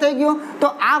ક્લિયર થઈ ગયું। તો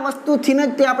આ વસ્તુથી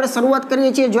જ તે આપણે શરૂઆત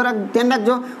કરીએ છીએ, જરા ધ્યાન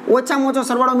રાખજો, ઓછામાં ઓછો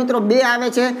સરવાળો મિત્રો 2 આવે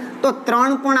છે તો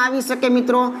 3 પણ આવી શકે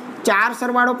મિત્રો, 4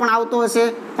 સરવાળો પણ આવતો હશે,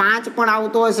 5 પણ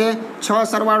આવતો હશે, 6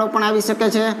 સરવાળો પણ આવી શકે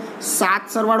છે, 7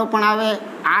 સરવાળો પણ આવે,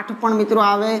 8 પણ મિત્રો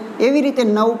આવે, એવી રીતે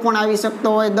 9 પણ આવી શકતો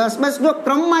હોય, 10, બસ જો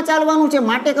ક્રમમાં ચાલવાનું છે,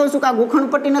 માટે કહું છું કે આ ગોખણ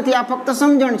પટ્ટી નથી, આ ફક્ત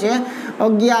સમજણ છે।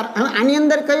 11 આની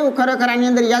અંદર કયું ખરેખર આની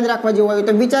અંદર યાદ રાખવા જેવું હોય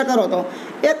તો વિચાર કરો તો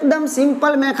એકદમ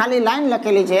સિમ્પલ, મેં ખાલી લાઈન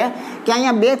લખેલી છે કે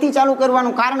અહીંયા 2 થી ચાલુ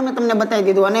કરવાનું કારણ મેં તમને બતાવી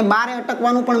દીધું અને 12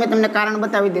 અટકવાનું પણ મેં તમને કારણ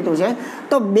બતાવી દીધું છે।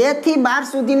 તો 2 થી 12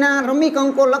 સુધીના રમિક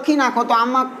અંકો લખી નાખો તો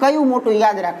આમાં કયું મોટું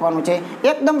યાદ રાખવાનું છે?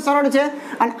 એકદમ સરળ છે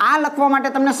અને આ લખવા માટે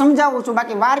તમને સમજાવું છું,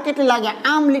 બાકી વાર કેટલી લાગે?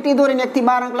 આમ લીટી દોરીને 1 થી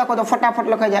 12 અંક લખો તો ફટાફટ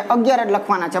લખાઈ જાય, 11 જ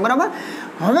લખવાના છે, બરાબર।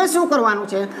 હવે શું કરવાનું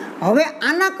છે? હવે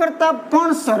આના કરતા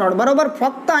પણ સરળ, બરાબર,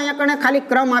 ફક્ત અહીંયા કણે ખાલી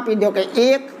ક્રમ આપી દો કે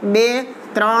 1, 2,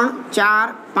 3,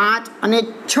 4, 5 અને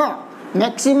 6।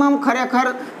 મેક્સિમમ ખરેખર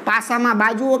પાસામાં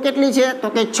બાજુઓ કેટલી છે? તો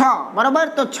કે 6, બરાબર।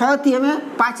 તો 6 થી હવે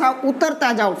પાછા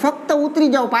ઉતરતા જાઓ, ફક્ત ઉતરી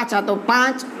જાઓ પાછા, તો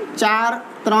 5, 4,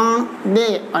 3,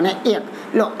 2 અને 1.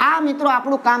 લો આ મિત્રો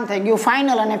આપણું કામ થઈ ગયું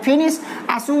ફાઇનલ અને ફિનિશ.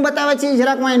 આ શું બતાવે છે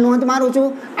જરાક હું અહીં નોંધ મારું છું.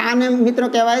 આને મિત્રો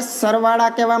કહેવાય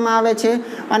સરવાળા કહેવામાં આવે છે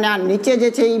અને આ નીચે જે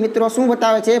છે એ મિત્રો શું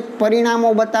બતાવે છે?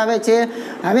 પરિણામો બતાવે છે.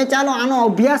 હવે ચાલો આનો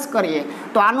અભ્યાસ કરીએ.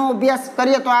 તો આનો અભ્યાસ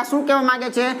કરીએ તો આ શું કહેવા માંગે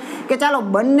છે કે ચાલો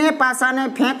બંને પાસાને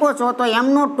ફેંકો છો તો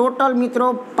એમનો ટોટલ મિત્રો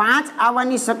 5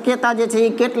 આવવાની શક્યતા જે છે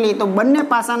એ કેટલી? તો બંને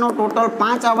પાસાનો ટોટલ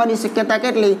 5 આવવાની શક્યતા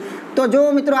કેટલી? તો જો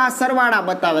મિત્રો આ સરવાળા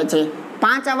બતાવે છે.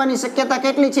 5 આવવાની શક્યતા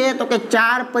કેટલી છે? તો કે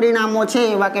 4 પરિણામો છે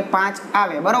એવા કે 5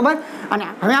 આવે. બરોબર. અને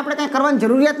હવે આપણે કંઈ કરવાની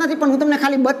જરૂરિયાત નથી, પણ હું તમને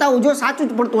ખાલી બતાવું જો સાચું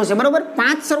જ પડતું હશે. બરોબર.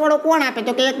 5 સરવાળો કોણ આપે?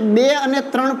 તો કે 1, 2 અને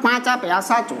 3 5 આપે. આ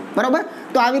સાચું. બરોબર.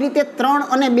 તો આવી રીતે 3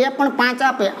 અને 2 પણ 5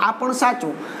 આપે. આ પણ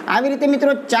સાચું. આવી રીતે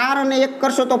મિત્રો 4 અને 1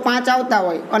 કરશો તો 5 આવતા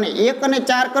હોય અને 1 અને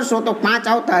 4 કરશો તો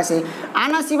 5 આવતા હશે.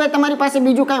 આના સિવાય તમારી પાસે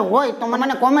બીજું કંઈ હોય તો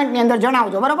મને કોમેન્ટની અંદર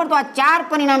જણાવજો. બરાબર. તો આ 4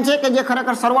 પરિણામ છે કે જે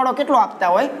ખરેખર સરવાળો કેટલો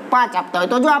આપતા હોય? 5 આપતા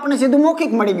હોય. તો જો આપણે સીધું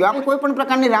મૌખિક મળી ગયું. આપણે કોઈ પણ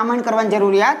પ્રકારની રામાયણ કરવાની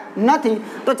જરૂરિયાત નથી.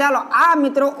 તો ચાલો આ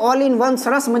મિત્રો ઓલ ઇન વન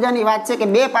સરસ મજાની વાત છે કે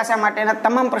 2 પાસા માટેના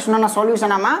તમામ પ્રશ્નોના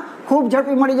સોલ્યુશન આમાં ખૂબ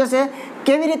ઝડપી મળી જશે.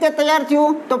 કેવી રીતે તૈયાર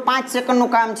થયું? તો 5 સેકન્ડનું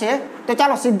કામ છે. તો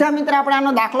ચાલો સીધા મિત્ર આપણે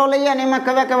આનો દાખલો લઈએ અને એમાં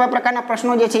કેવા કેવા પ્રકારના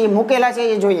પ્રશ્નો જે છે એ મૂકેલા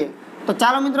છે એ જોઈએ. તો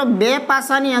ચાલો મિત્રો 2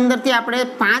 પાસાની અંદરથી આપણે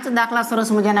 5 દાખલા સરસ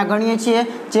મજાના ગણીએ છીએ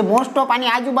જે મોસ્ટ ઓફ આની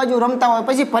આજુબાજુ રમતા હોય.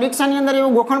 પછી પરીક્ષાની અંદર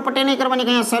એવું ગોખણ પટ્ટી નહીં કરવાની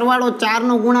કે અહીંયા સરવાળો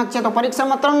 4નો ગુણાંક છે તો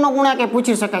પરીક્ષામાં 3નો ગુણાંક એ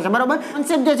પૂછી શકે છે. બરાબર.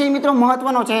 કોન્સેપ્ટ જે છે એ મિત્રો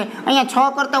મહત્વનો છે. અહીંયા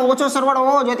 6 કરતાં ઓછો સરવાળો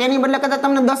હોવો જોઈએ તેની બદલે કદાચ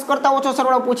તમને 10 કરતાં ઓછો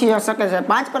સરવાળો પૂછી શકે છે,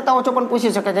 5 કરતાં ઓછો પણ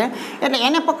પૂછી શકે છે. એટલે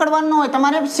એને પકડવાનું હોય,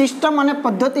 તમારે સિસ્ટમ અને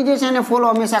પદ્ધતિ જે છે એને ફોલો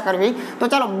હંમેશા કરવી. તો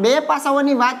ચાલો 2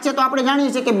 પાસાઓની વાત છે તો આપણે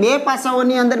જાણીએ છીએ કે 2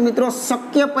 પાસાઓની અંદર મિત્રો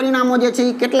શક્ય પરિણામો જે છે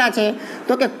એ કેટલા છે?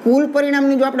 તો કે કુલ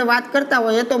પરિણામની જો આપણે વાત કરતા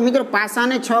હોઈએ તો મિત્રો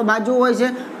પાસાને 6 બાજુ હોય છે.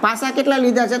 પાસા કેટલા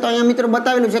લીધા છે? તો અહીંયા મિત્રો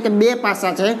બતાવેલું છે કે 2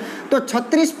 પાસા છે. તો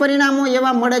 36 પરિણામો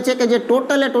એવા મળે છે કે જે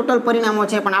ટોટલ પરિણામો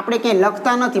છે પણ આપણે ક્યાંય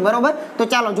લખતા નથી. બરોબર. તો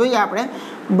ચાલો જોઈએ આપણે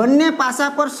બંને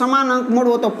પાસા પર સમાન અંક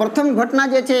મળવો. તો પ્રથમ ઘટના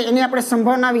જે છે એની આપણે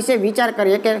સંભાવના વિશે વિચાર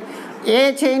કરીએ કે એ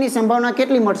છે એની સંભાવના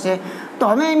કેટલી મળશે. તો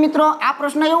હવે મિત્રો આ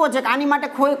પ્રશ્ન એવો છે કે આની માટે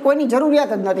કોઈની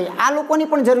જરૂરિયાત જ નથી. આ લોકોની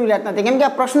પણ જરૂરિયાત નથી, કેમ કે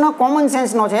આ પ્રશ્ન કોમન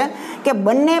સેન્સનો છે કે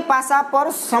બંને પાસા પર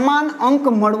સમાન અંક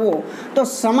મળવો. તો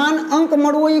સમાન અંક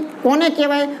મળવો એ કોને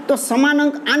કહેવાય? તો સમાન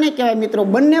અંક આને કહેવાય મિત્રો.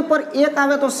 બંને પર 1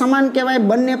 આવે તો સમાન કહેવાય,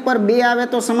 બંને પર 2 આવે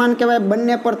તો સમાન કહેવાય,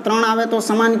 બંને પર 3 આવે તો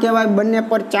સમાન કહેવાય, બંને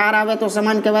પર 4 આવે તો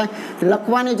સમાન કહેવાય.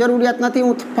 લખવાની જરૂરિયાત નથી,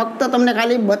 હું ફક્ત તમને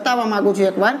ખાલી બતાવવા માંગુ છું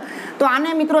એકવાર. તો આને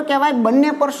મિત્રો કહેવાય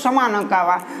બંને પર સમાન અંક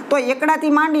આવા. તો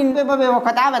એકડાથી માંડીને 2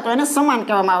 વખત આવે તો એને સમાન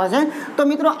કહેવામાં આવે છે. તો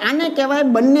મિત્રો આને કહેવાય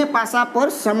બંને પાસા પર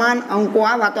સમાન અંકો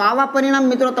આવા. તો આવા પરિણામ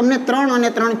મિત્રો તમને 3 અને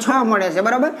 3 6 મળે છે.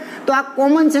 બરાબર. તો આ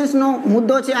કોમન સેન્સનો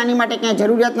મુદ્દો છે, આની માટે ક્યાંય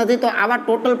જરૂરિયાત નથી. તો આવા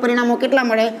ટોટલ પરિણામો કેટલા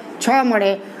મળે? 6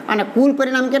 મળે. અને કુલ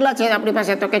પરિણામ કેટલા છે આપણી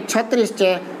પાસે? તો કે 36 છે.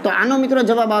 તો આનો મિત્રો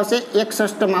જવાબ આવશે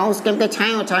 61 કેમ કે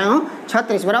છાંયો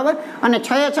 36. બરાબર. અને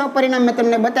 6 પરિણામ મેં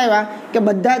તમને બતાવ્યા કે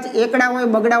બધા જ એકડા હોય,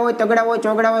 બગડા હોય, તગડા હોય,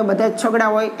 ચોગડા હોય, બધા જ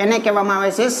છગડા હોય, એને કહેવામાં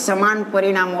આવે છે સમાન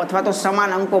પરિણામો અથવા તો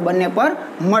સમાન અંકો બંને પર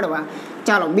મળવા.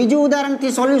 ચાલો બીજું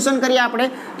ઉદાહરણથી સોલ્યુશન કરીએ આપણે.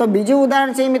 તો બીજું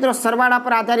ઉદાહરણ છે મિત્રો સરવાળા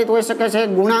પર આધારિત હોઈ શકે છે,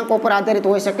 ગુણાંકો પર આધારિત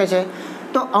હોઈ શકે છે.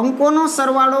 તો અંકોનો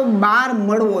સરવાળો 12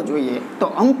 મળવો જોઈએ. તો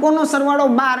અંકોનો સરવાળો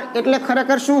 12 એટલે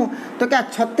ખરેખર શું? તો કે આ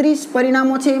 36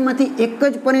 પરિણામો છે એમાંથી એક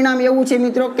જ પરિણામ એવું છે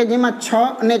મિત્રો કે જેમાં 6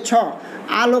 અને 6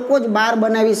 આ લોકો જ 12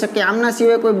 બનાવી શકે. આમના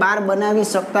સિવાય કોઈ 12 બનાવી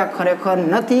શકતા ખરેખર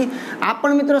નથી. આ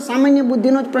પણ મિત્રો સામાન્ય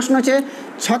બુદ્ધિનો જ પ્રશ્ન છે.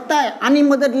 છતાંય આની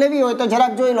મદદ લેવી હોય તો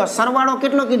જરાક જોઈ લો. સરવાળો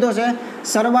કેટલો કીધો છે?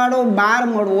 સરવાળો 12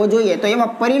 મળવો જોઈએ. તો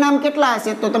એવા પરિણામ કેટલા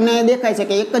હશે? તો તમને દેખાય છે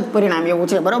કે એક જ પરિણામ એવું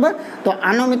છે. બરોબર. તો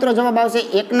આનો મિત્રો જવાબ આવશે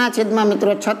 1/,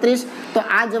 મિત્રો 36. તો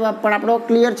આ જવાબ પણ આપણો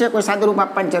ક્લિયર છે, કોઈ સાદુરૂપ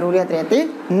આપવાની જરૂરિયાત રહેતી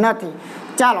નથી.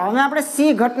 ચાલો હવે આપણે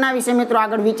સી ઘટના વિશે મિત્રો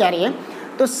આગળ વિચારીએ.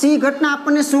 તો સી ઘટના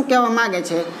આપણને શું કહેવા માંગે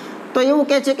છે? તો એવું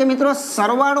કહે છે કે મિત્રો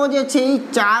સરવાળો જે છે એ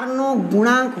 4નો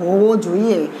ગુણાંક હોવો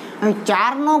જોઈએ.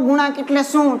 4નો ગુણાંક એટલે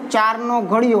શું? 4નો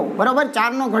ઘડિયો. બરાબર.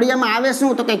 4નો ઘડિયામાં આવે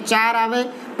શું? તો કે 4 આવે,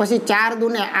 પછી 4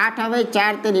 દૂને 8 આવે,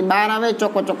 4 તેરી 12 આવે,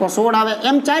 ચોકો 16 આવે,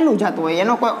 એમ ચાલ્યું જતું હોય,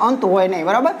 એનો કોઈ અંત હોય નહીં.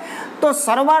 બરાબર. તો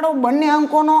સરવાળો બંને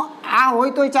અંકોનો આ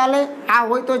હોય તોય ચાલે, આ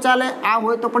હોય તો ચાલે, આ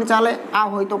હોય તો પણ ચાલે, આ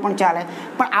હોય તો પણ ચાલે.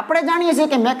 પણ આપણે જાણીએ છીએ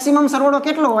કે મેક્સિમમ સરવાળો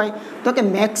કેટલો હોય? તો કે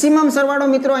મેક્સિમમ સરવાળો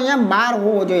મિત્રો અહીંયા 12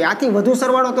 હોવો જોઈએ. આથી વધુ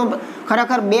સરવાળો તો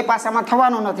ખરેખર 2 પાસામાં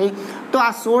થવાનો નથી. તો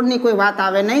આ 16ની કોઈ વાત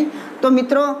આવે નહીં. તો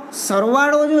મિત્રો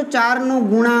સરવાળો જો 4નો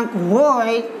ગુણાંક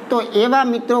હોય તો એવા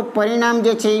મિત્રો પરિણામ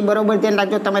જે છે એ બરોબર ધ્યાન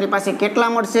રાખજો તમારી પાસે કેટલા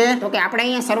મળશે. તો કે આપણે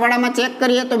અહીંયા સરવાળામાં ચેક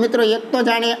કરીએ તો મિત્રો એક તો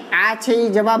જાણે આ છે એ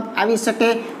જવાબ આવી શકે,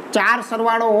 4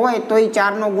 સરવાળો હોય તો એ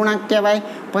 4 નો ગુણાંક કહેવાય।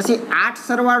 પછી 8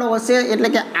 સરવાળો હશે એટલે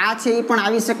કે આ છે એ પણ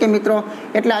આવી શકે મિત્રો,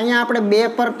 એટલે અહીંયા આપણે 2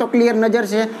 પર તો ક્લિયર નજર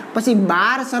છે। પછી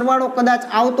 12 સરવાળો કદાચ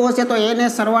આવતો હશે તો એને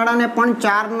સરવાળાને પણ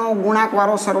 4 નો ગુણાંક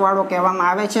વાળો સરવાળો કહેવામાં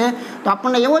આવે છે। તો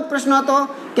આપણને એવો જ પ્રશ્ન હતો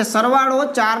કે સરવાળો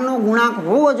 4 નો ગુણાંક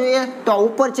હોવો જોઈએ, તો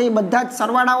ઉપર છે એ બધા જ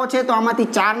સરવાળાઓ છે, તો આમાંથી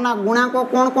 4 ના ગુણાંકો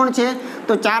કોણ કોણ છે?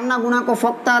 તો 4 ના ગુણાંકો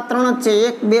ફક્ત આ 3 જ છે,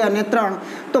 1 2 અને 3।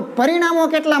 તો પરિણામો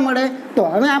કેટલા મળે? તો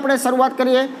હવે આપણે શરૂઆત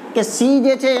કરીએ કે સી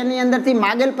જે છે એની અંદરથી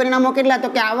માગેલ પરિણામો કેટલા? તો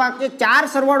કે આવા જે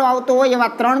 4 સરવાળો આવતો હોય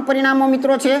એવા 3 પરિણામો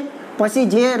મિત્રો છે। પછી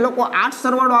જે લોકો 8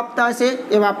 સરવાળો આપતા હશે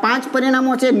એવા 5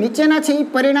 પરિણામો છે। નીચેના છે એ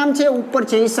પરિણામ છે, ઉપર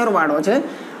છે એ સરવાળો છે,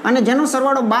 અને જેનો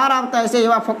સરવાળો 12 આવતા હશે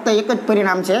એવા ફક્ત એક જ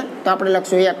પરિણામ છે, તો આપણે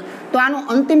લખશું 1। તો આનું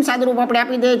અંતિમ સાદુરૂપ આપણે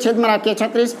આપી દઈએ, છેદમાં રાખીએ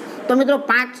 36। તો મિત્રો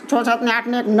 5 6 7 ને 8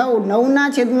 ને 1 9, 9 ના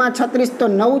છેદમાં 36, તો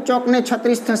 9 ચોક ને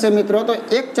 36 થશે મિત્રો, તો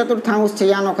 1/4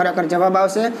 છે આનો ખરેખર જવાબ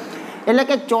આવશે, એટલે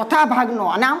કે ચોથા ભાગનો।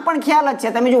 અને આમ પણ ખ્યાલ જ છે,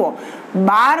 તમે જુઓ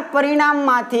 12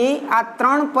 પરિણામમાંથી આ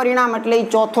 3 પરિણામ એટલે એ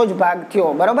ચોથો જ ભાગ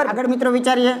થયો, બરોબર। આગળ મિત્રો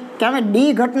વિચારીએ કે હવે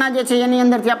ડી ઘટના જે છે એની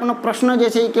અંદરથી આપણો પ્રશ્ન જે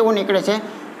છે એ કેવો નીકળે છે।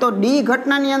 તો ડી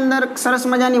ઘટનાની અંદર સરસ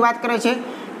મજાની વાત કરે છે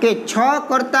કે 6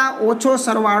 કરતાં ઓછો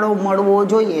સરવાળો મળવો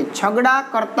જોઈએ, 6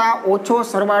 કરતાં ઓછો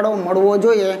સરવાળો મળવો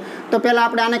જોઈએ। તો પહેલાં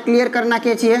આપણે આને ક્લિયર કરી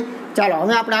નાખીએ છીએ। ચાલો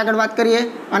હવે આપણે આગળ વાત કરીએ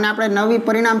અને આપણે નવી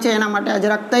પરિણામ છે એના માટે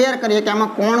જરાક તૈયાર કરીએ કે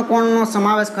આમાં કોણ કોણનો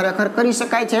સમાવેશ ખરેખર કરી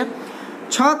શકાય છે।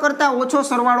 6 કરતાં ઓછો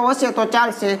સરવાળો હશે તો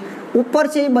ચાલશે, ઉપર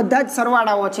છે એ બધા જ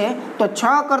સરવાળાઓ છે, તો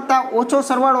 6 કરતાં ઓછો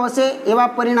સરવાળો હશે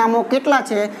એવા પરિણામો કેટલા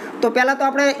છે? તો પહેલાં તો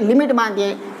આપણે લિમિટ બાંધીએ,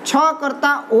 6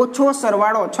 કરતાં ઓછો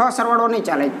સરવાળો, 6 સરવાળો નહીં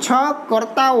ચાલે, 6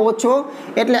 કરતાં ઓછો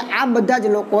એટલે આ બધા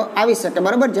જ લોકો આવી શકે,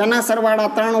 બરાબર। જેના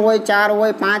સરવાળા 3 હોય 4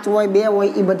 હોય 5 હોય 2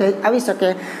 હોય એ બધા આવી શકે।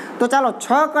 તો ચાલો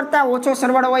 6 કરતાં ઓછો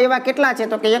સરવાળો હોય એવા કેટલા છે?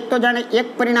 તો કે એક તો જાણે એક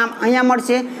પરિણામ અહીંયા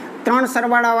મળશે, 3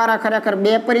 સરવાળાવાળા ખરેખર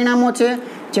 2 પરિણામો છે,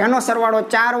 જેનો સરવાળો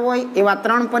 4 હોય એવા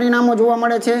 3 પરિણામો જોવા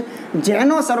મળે છે,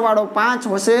 જેનો સરવાળો 5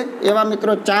 હશે એવા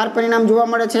મિત્રો 4 પરિણામ જોવા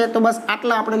મળે છે। તો બસ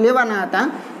આટલા આપણે લેવાના હતા,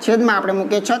 છેદમાં આપણે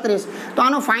મૂકીએ 36। તો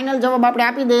આનો ફાઇનલ જવાબ આપણે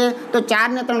આપી દઈએ તો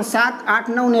 4 ને 3 7,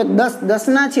 8 9 ને 1 10, 10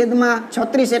 ના છેદમાં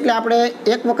 36 એટલે આપણે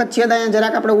એક વખત છેદ અહીંયા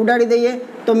જરાક આપણે ઉડાડી દઈએ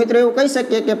તો મિત્રો એવું કહી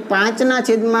શકીએ કે 5 ના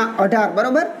છેદમાં 18,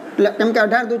 બરાબર। કેમ કે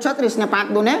 18 દુ 36 ને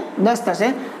 5 દુ ને 10 થશે।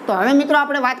 તો હવે મિત્રો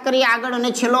આપણે વાત કરીએ આગળ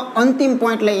અને છેલ્લો અંતિમ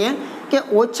પોઈન્ટ લઈએ કે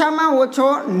ઓછામાં ઓછો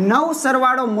 9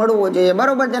 સરવાળો મળવો જોઈએ,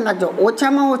 બરોબર। ધ્યાન રાખજો,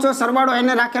 ઓછામાં ઓછો સરવાળો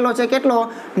એને રાખેલો છે કેટલો?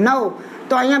 9।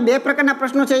 તો અહીંયા 2 પ્રકારના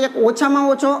પ્રશ્નો છે, એક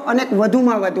ઓછામાં ઓછો અને એક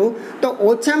વધુમાં વધુ। તો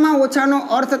ઓછામાં ઓછાનો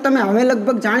અર્થ તમે હવે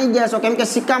લગભગ જાણી ગયા છો, કેમ કે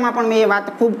સિક્કામાં પણ મેં એ વાત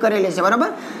ખૂબ કરેલી છે,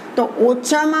 બરાબર। તો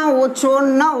ઓછામાં ઓછો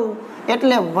 9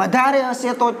 એટલે વધારે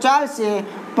હશે તો ચાલશે,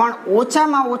 પણ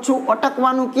ઓછામાં ઓછું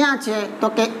અટકવાનું ક્યાં છે? તો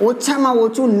કે ઓછામાં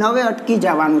ઓછું 9 અટકી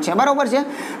જવાનું છે, બરોબર છે।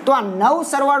 તો આ 9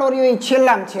 સરવાળો રહ્યો એ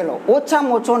છેલ્લામાં છેલ્લો,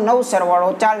 ઓછામાં ઓછો 9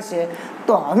 સરવાળો ચાલશે।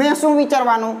 તો હવે શું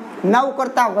વિચારવાનું? 9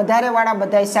 કરતાં વધારે વાળા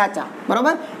બધા સાચા,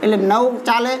 બરોબર। એટલે 9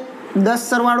 ચાલે, 10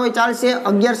 સરવાળો ચાલશે,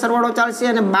 11 સરવાળો ચાલશે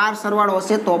અને 12 સરવાળો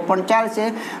હશે તો પણ ચાલશે।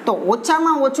 તો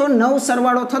ઓછામાં ઓછો 9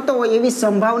 સરવાળો થતો હોય એવી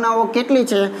સંભાવનાઓ કેટલી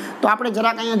છે? તો આપણે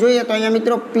જરાક અહીંયા જોઈએ તો અહીંયા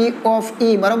મિત્રો P of E,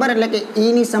 બરોબર, એટલે કે E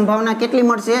ની સંભાવના કેટલી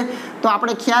મળશે? તો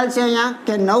આપણે ખ્યાલ છે અહીંયા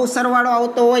કે 9 સરવાળો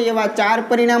આવતો હોય એવા 4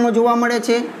 પરિણામો જોવા મળે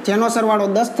છે, જેનો સરવાળો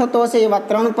 10 થતો હશે એવા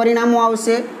 3 પરિણામો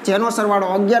આવશે, જેનો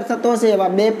સરવાળો 11 થતો હશે એવા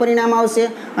 2 પરિણામ આવશે,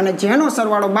 અને જેનો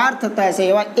સરવાળો 12 થતા હશે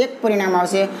એવા 1 પરિણામ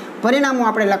આવશે। પરિણામો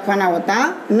આપણે લખવાના હોતા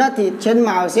નથી,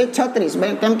 છેદમાં આવશે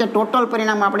 36, કેમ કે ટોટલ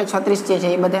પરિણામ આપણે 36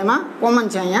 છે એ બધામાં કોમન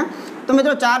છે અહીંયા। તો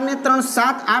મિત્રો 4 ને 3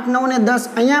 7, 8 9 ને 10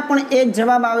 અહીંયા પણ એ જ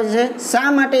જવાબ આવે છે।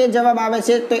 શા માટે એ જવાબ આવે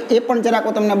છે તો એ પણ જરાક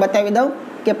હું તમને બતાવી દઉં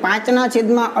કે 5 ના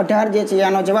છેદમાં 18 જે છે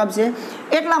આનો જવાબ છે,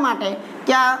 એટલા માટે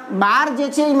કે આ 12 જે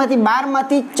છે એમાંથી 12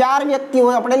 માંથી 4 વ્યક્તિઓ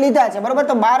આપણે લીધા છે, બરોબર।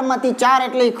 તો 12 માંથી 4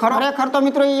 એટલે ખરેખર તો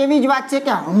મિત્રો એવી જ વાત છે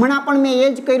કે હમણાં પણ મેં એ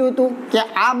જ કર્યું હતું કે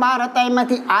આ 12 હતા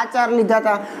એમાંથી આ 4 લીધા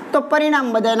હતા, તો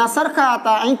પરિણામ બધાના સરખા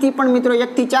હતા। અહીંથી પણ મિત્રો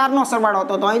 1 થી 4 નો સરવાળો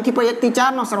હતો, તો અહીંથી પણ 1 થી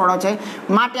 4 નો સરવાળો છે,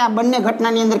 માટે આ બંને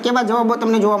ઘટનાની અંદર કેવા જવાબો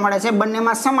તમને જોવા મળે છે?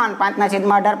 બંનેમાં સમાન, 5 ના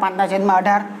છેદમાં 18, 5 ના છેદમાં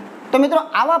 18। તો મિત્રો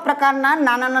આવા પ્રકારના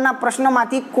નાના નાના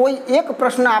પ્રશ્નોમાંથી કોઈ એક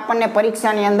પ્રશ્ન આપણને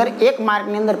પરીક્ષાની અંદર 1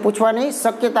 માર્કની અંદર પૂછવાની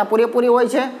શક્યતા પૂરેપૂરી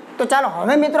હોય છે। તો ચાલો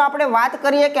હવે મિત્રો આપણે વાત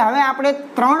કરીએ કે હવે આપણે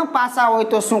 3 પાસા હોય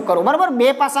તો શું કરવું, બરાબર।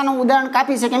 2 પાસાનું ઉદાહરણ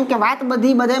કાફી છે, કેમ કે વાત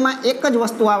બધામાં એક જ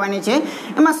વસ્તુ આવવાની છે,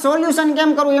 એમાં સોલ્યુશન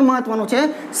કેમ કરવું એ મહત્વનું છે।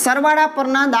 સરવાળા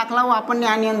પરના દાખલાઓ આપણને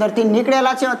આની અંદરથી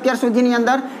નીકળેલા છે અત્યાર સુધીની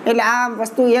અંદર, એટલે આ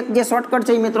વસ્તુ એક જે શોર્ટકટ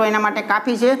છે મિત્રો એના માટે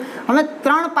કાફી છે। હવે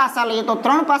 3 પાસા લઈએ તો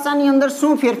 3 પાસાની અંદર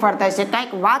શું ફેરફાર થાય છે?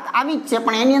 કાંઈક વાત આવી જ છે,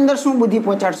 પણ એની અંદર શું બુદ્ધિ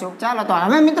પહોંચાડશું? ચાલો તો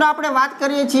હવે મિત્રો આપણે વાત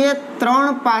કરીએ છીએ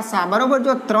 3 પાસા, બરોબર।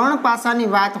 જો 3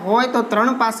 પાસાની વાત હોય તો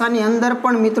 3 પાસા પાસાની અંદર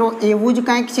પણ મિત્રો એવું જ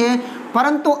કંઈક છે,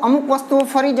 પરંતુ અમુક વસ્તુઓ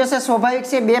ફરી જશે, સ્વાભાવિક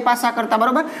છે 2 પાસા કરતા,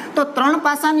 બરોબર. તો 3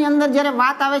 પાસાની અંદર જ્યારે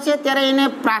વાત આવે છે ત્યારે એને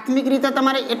પ્રાથમિક રીતે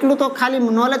તમારે એટલું તો ખાલી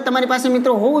નોલેજ તમારી પાસે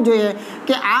મિત્રો હોવું જોઈએ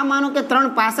કે આ માનો કે 3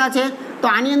 પાસા છે, તો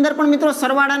આની અંદર પણ મિત્રો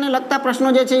સરવાળાને લગતા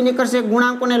પ્રશ્નો જે છે એ નીકળશે,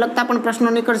 ગુણાંકોને લગતા પણ પ્રશ્નો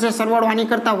નીકળશે, સરવાળો આની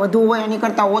કરતાં વધુ હોય, આની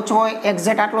કરતાં ઓછો હોય,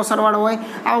 એક્ઝેક્ટ આટલો સરવાળો હોય,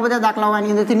 આવા બધા દાખલાઓ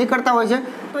આની અંદરથી નીકળતા હોય છે.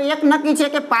 તો એક નક્કી છે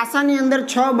કે પાસાની અંદર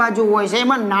 6 બાજુ હોય છે,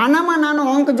 એમાં નાનામાં નાનો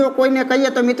અંક જો કોઈને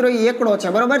કહીએ તો મિત્રો એ એકડો છે,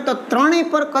 બરોબર. તો ત્રણેય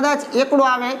પર કદાચ એકડો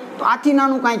આવે તો આથી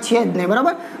નાનું કાંઈ છે જ નહીં,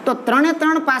 બરાબર. તો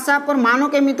 3 પાસા પર માનો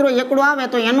કે મિત્રો એકડો આવે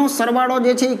તો એનો સરવાળો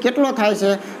જે છે એ કેટલો થાય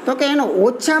છે, તો કે એનો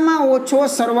ઓછામાં ઓછો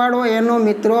સરવાળો એનો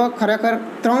મિત્રો ખરેખર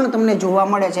 3 તમને જોવા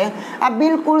મળે છે. આ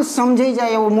બિલકુલ સમજાઈ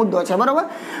જાય એવો મુદ્દો છે, બરાબર.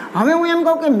 હવે હું એમ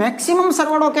કહું કે મેક્સિમમ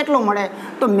સરવાળો કેટલો મળે,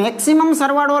 તો મેક્સિમમ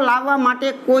સરવાળો લાવવા માટે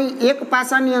કોઈ એક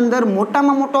પાસાની અંદર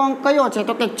મોટામાં મોટો અંક કયો છે,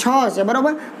 તો કે 6 છે,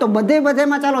 બરાબર. તો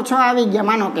બધેમાં ચાલો 6 આવી ગયા,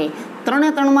 માનો કે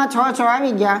 3 6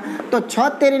 આવી ગયા, તો 6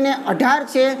 તેરીને 18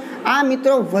 છે. આ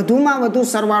મિત્રો વધુમાં વધુ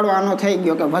સરવાળો આનો થઈ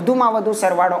ગયો કે વધુમાં વધુ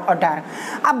સરવાળો 18.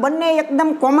 આ બંને એકદમ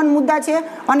કોમન મુદ્દા છે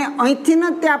અને અહીંથી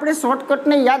જ તે આપણે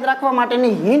શોર્ટકટને યાદ રાખવા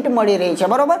માટેની હિન્ટ મળી રહી છે,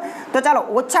 બરોબર. તો ચાલો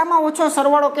ઓછામાં ઓછો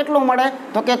સરવાળો કેટલો મળે,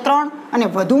 તો કે 3, અને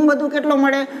વધુમાં વધુ કેટલો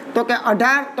મળે, તો કે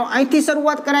 18. તો અહીંથી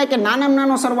શરૂઆત કરાય કે નાનામાં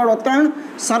નાનો સરવાળો 3.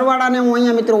 સરવાળાને હું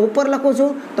અહીંયા મિત્રો ઉપર લખું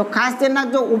છું, તો ખાસ ધ્યાન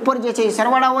રાખજો ઉપર જે છે એ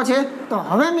સરવાળાઓ છે. તો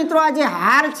હવે મિત્રો આ જે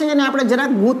હાર છે એને આપણે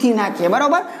જરાક ગૂંથી નાખીએ,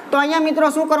 બરોબર. તો અહીંયા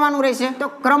મિત્રો શું કરવાનું રહેશે, તો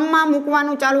ક્રમમાં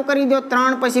મૂકવાનું ચાલુ કરી દો.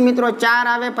 3 પછી મિત્રો 4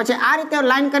 આવે, પછી આ રીતે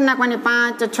લાઈન કરી નાખવાની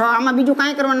 5 6, આમાં બીજું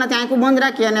કાંઈ કરવાનું નથી, આંખું બંધ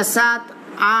રાખીએ, અને 7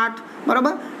 8,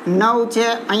 બરોબર, 9 છે,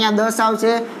 અહીંયા 10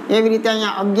 આવશે, એવી રીતે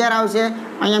અહીંયા 11 આવશે,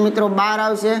 અહીંયા મિત્રો 12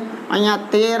 આવશે, અહીંયા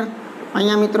 13,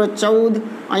 અહીંયા મિત્રો 14,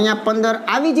 અહીંયા 15.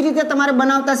 આવી જ રીતે તમારે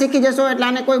બનાવતા શીખી જશો એટલે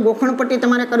આને કોઈ ગોખણપટ્ટી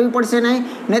તમારે કરવી પડશે નહીં,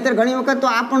 નહીંતર ઘણી વખત તો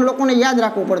આ પણ લોકોને યાદ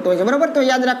રાખવું પડતું હોય છે, બરાબર. તો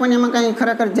યાદ રાખવાની એમાં કંઈ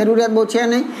ખરેખર જરૂરિયાત બહુ છે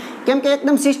નહીં, કેમ કે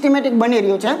એકદમ સિસ્ટમેટિક બની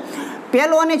રહ્યું છે.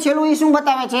 પહેલું અને છેલ્લું એ શું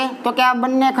બતાવે છે, તો કે આ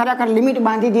બંને ખરેખર લિમિટ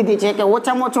બાંધી દીધી છે કે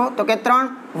ઓછામાં ઓછો તો કે 3,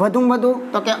 વધુમાં વધુ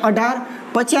તો કે 18.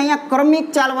 પછી અહીંયા ક્રમિક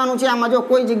ચાલવાનું છે, આમાં જો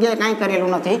કોઈ જગ્યાએ કાંઈ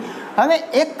કરેલું નથી. હવે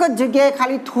એક જ જગ્યાએ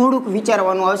ખાલી થોડુંક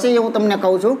વિચારવાનું આવશે, એ હું તમને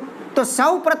કહું છું. તો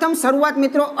સૌ પ્રથમ શરૂઆત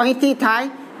મિત્રો અહીંથી થાય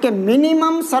કે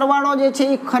મિનિમમ સરવાળો જે છે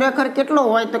એ ખરેખર કેટલો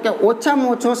હોય, તો કે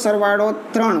ઓછામાં ઓછો સરવાળો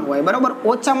 3 હોય, બરાબર.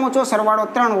 ઓછામાં ઓછો સરવાળો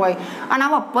 3 હોય. અને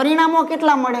આવા પરિણામો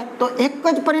કેટલા મળે, તો એક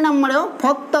જ પરિણામ મળે,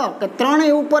 ફક્ત કે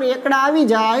 3 ઉપર એકડા આવી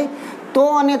જાય તો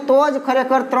અને તો જ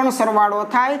ખરેખર 3 સરવાળો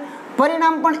થાય.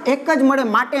 પરિણામ પણ એક જ મળે,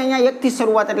 માટે અહીંયા 1 થી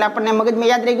શરૂઆત, એટલે આપણને મગજમાં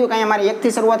યાદ રહી ગયું કે અહીંયા મારે 1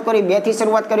 થી શરૂઆત કરવી, 2 થી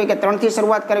શરૂઆત કરવી કે 3 થી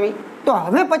શરૂઆત કરવી. તો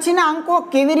હવે પછીના અંકો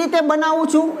કેવી રીતે બનાવું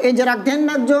છું એ જરાક ધ્યાન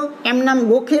રાખજો. એમનામ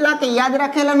ગોખેલા કે યાદ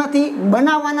રાખેલા નથી,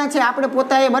 બનાવવાના છે આપણે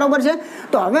પોતાએ, બરોબર છે.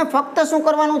 તો હવે ફક્ત શું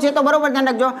કરવાનું છે, તો બરોબર ધ્યાન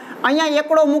રાખજો. અહીંયા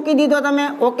એકડો મૂકી દીધો તમે,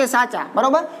 ઓકે સાચા,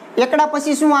 બરોબર. એકડા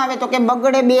પછી શું આવે, તો કે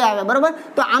બગડે 2 આવે, બરોબર.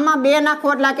 તો આમાં 2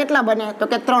 નાખો એટલે કેટલા બને, તો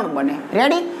કે 3 બને,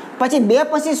 રેડી. પછી 2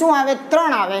 પછી શું આવે,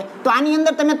 3 આવે, તો આની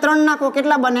અંદર તમે 3 નાખો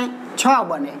કેટલા બને, 6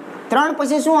 બને. 3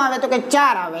 પછી શું આવે, તો કે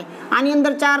 4 આવે, આની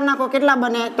અંદર 4 નાખો કેટલા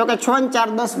બને, તો કે 6 ને 4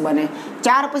 10 બને.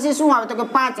 4 પછી શું આવે, તો કે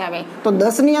 5 આવે, તો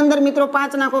 10 ની અંદર મિત્રો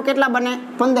 5 નાખો કેટલા બને,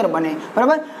 15 બને,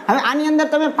 બરાબર. હવે આની અંદર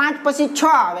તમે 5 પછી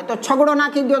 6 આવે, તો છગડો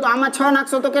નાખી દો, તો આમાં 6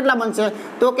 નાખશો તો કેટલા બનશે,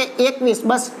 તો કે 21.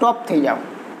 બસ સ્ટોપ થઈ જાઓ.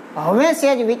 હવે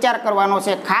સેજ વિચાર કરવાનો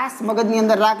છે, ખાસ મગજની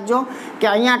અંદર રાખજો કે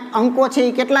અહીંયા અંકો છે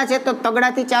એ કેટલા છે, તો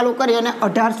તગડાથી ચાલુ કરી અને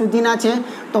 18 સુધીના છે.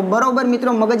 તો બરોબર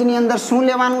મિત્રો મગજની અંદર શું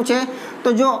લેવાનું છે,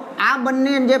 તો જો આ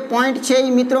બંને જે પોઈન્ટ છે એ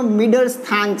મિત્રો મિડલ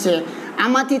સ્થાન છે.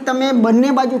 આમાંથી તમે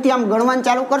બંને બાજુથી આમ ગણવાનું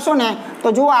ચાલુ કરશો ને,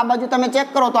 તો જુઓ આ બાજુ તમે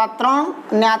ચેક કરો તો આ 3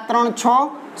 અને આ 3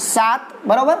 6 7,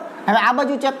 બરોબર. હવે આ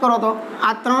બાજુ ચેક કરો તો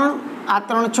આ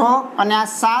 3 6 અને આ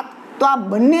 7, તો આ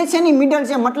બંને છે ને મિડલ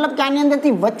છે, મતલબ કે આની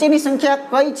અંદરથી વચ્ચેની સંખ્યા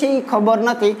કઈ છે એ ખબર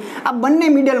નથી, આ બંને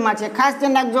મિડલમાં છે, ખાસ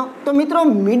ધ્યાન રાખજો. તો મિત્રો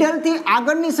મિડલથી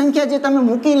આગળની સંખ્યા જે તમે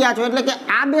મૂકી રહ્યા છો, એટલે કે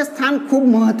આ 2 સ્થાન ખૂબ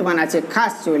મહત્વના છે,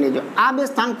 ખાસ જોઈ લેજો. આ 2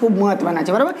 સ્થાન ખૂબ મહત્વના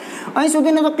છે, બરાબર. અહીં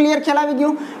સુધીનો તો ક્લિયર ખ્યાલ આવી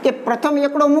ગયો કે પ્રથમ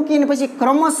એકડો મૂકીને પછી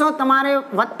ક્રમશઃ તમારે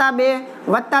 +2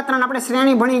 +3 આપણે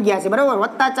શ્રેણી ભણી ગયા છે, બરાબર,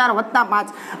 +4 +5,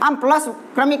 આમ પ્લસ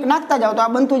ક્રમિક નાખતા જાઓ તો આ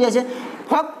બનતું જશે.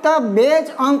 ફક્ત 2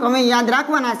 જ અંક અમે યાદ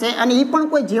રાખવાના છે, અને એ પણ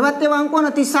કોઈ જેવા તેવા અંકો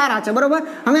નથી, સારા છે, બરોબર.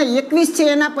 હવે 21 છે,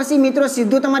 એના પછી મિત્રો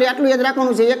સીધું તમારે આટલું યાદ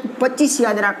રાખવાનું છે, એક 25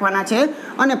 યાદ રાખવાના છે,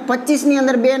 અને 25 ની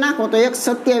અંદર 2 નાખો તો એક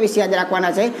 27 યાદ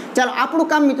રાખવાના છે. ચાલો આપણું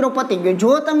કામ મિત્રો પતી ગયું.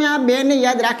 જો તમે આ 2 ને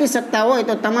યાદ રાખી શકતા હોય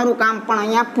તો તમારું કામ પણ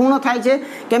અહીંયા પૂર્ણ થાય છે,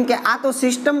 કેમ કે આ તો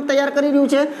સિસ્ટમ તૈયાર કરી રહ્યું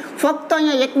છે. ફક્ત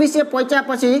અહીંયા 21 પહોંચ્યા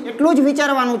પછી એટલું જ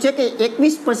વિચારવાનું છે કે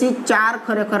 21 પછી 4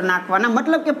 ખરેખર નાખવાના,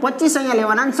 મતલબ કે 25 અહીંયા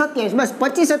લેવાના અને 27, બસ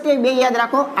 25 27 2 યાદ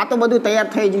રાખો, આ તો બધું તૈયાર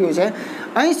થઈ ગયું છે.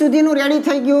 અહીં સુધીનું રેડી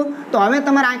થઈ ગયું. તો હવે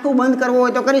તમારે આંખું બંધ કરવું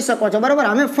હોય તો કરી શકો છો, બરાબર.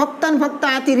 હવે ફક્ત ને ફક્ત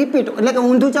આથી રિપીટ એટલે કે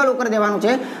ઊંધું ચાલુ કરી દેવાનું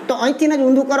છે. તો અહીંથી જ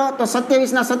ઊંધું કરો તો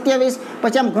 27 ના 27,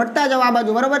 પછી આમ ઘટતા જાઓ આ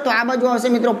બાજુ, બરાબર. તો આ બાજુ આવશે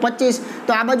મિત્રો 25.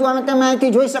 તો આ બાજુ આવે તમે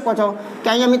અહીંથી જોઈ શકો છો કે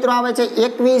અહીંયા મિત્રો આવે છે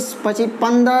 21, પછી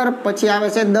 15, પછી આવે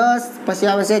છે 10,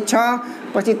 પછી આવે છે 6,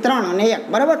 પછી 3 અને 1,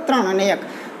 બરાબર. 3 અને 1.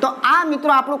 તો આ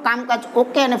મિત્રો આપણું કામકાજ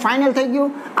ઓકે અને ફાઇનલ થઈ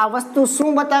ગયું. આ વસ્તુ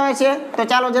શું બતાવે છે તો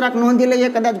ચાલો જરાક નોંધી લઈએ,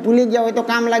 કદાચ ભૂલી ગયા હોય તો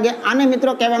કામ લાગે. આને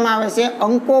મિત્રો કહેવામાં આવે છે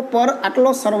અંકો પર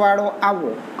આટલો સરવાળો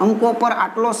આવવો. અંકો પર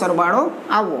આટલો સરવાળો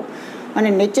આવવો. અને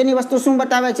નીચેની વસ્તુ શું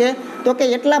બતાવે છે તો કે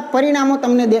એટલા પરિણામો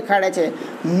તમને દેખાડે છે.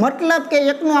 મતલબ કે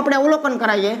એકનું આપણે અવલોકન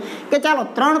કરાવીએ કે ચાલો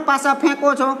 3 પાસા ફેંકો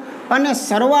છો અને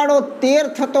સરવાળો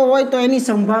 13 થતો હોય તો એની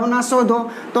સંભાવના શોધો.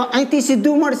 તો અહીંથી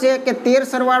સીધું મળશે કે 13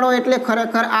 સરવાળો એટલે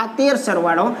ખરેખર આ 13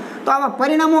 સરવાળો. તો આવા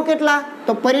પરિણામો કેટલા?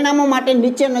 તો પરિણામો માટે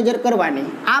નીચે નજર કરવાની.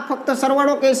 આ ફક્ત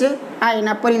સરવાળો કહેશે, આ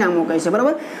એના પરિણામો કહેશે,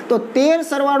 બરાબર. તો 13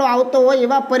 સરવાળો આવતો હોય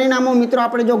એવા પરિણામો મિત્રો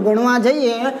આપણે જો ગણવા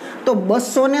જઈએ તો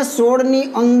 216 ની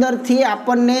અંદરથી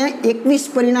આપણને 21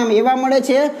 પરિણામ એવા મળે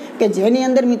છે કે જેની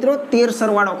અંદર મિત્રો 13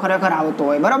 સરવાળો ખરેખર આવતો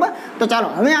હોય, બરાબર. તો ચાલો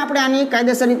હવે આપણે આની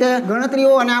કાયદેસર રીતે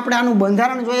ગણતરીઓ અને આપણે આનું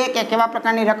બંધારણ જોઈએ કે કેવા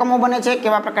પ્રકારની રકમો બને છે,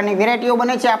 કેવા પ્રકારની વેરાયટીઓ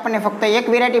બને છે. આપણને ફક્ત એક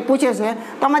વેરાયટી પૂછે છે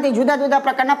તો આમાંથી જુદા જુદા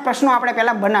પ્રકારના પ્રશ્નો આપણે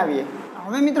પહેલા બનાવીએ.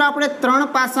 હવે મિત્રો આપણે 3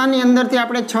 પાસાની અંદરથી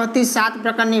આપણે 6 થી 7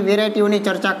 પ્રકારની વેરાયટીઓની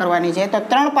ચર્ચા કરવાની છે. તો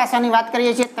 3 પાસાની વાત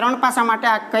કરીએ છીએ. 3 પાસા માટે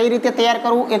આ કઈ રીતે તૈયાર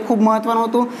કરવું એ ખૂબ મહત્વનું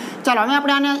હતું. ચાલો હવે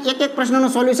આપણે આને એક એક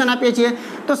પ્રશ્નનું સોલ્યુશન આપીએ છીએ.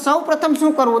 તો સૌ પ્રથમ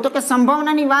શું કરવું તો કે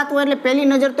સંભાવનાની વાત હોય એટલે પહેલી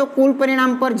નજર તો કુલ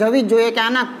પરિણામ પર જવી જ જોઈએ કે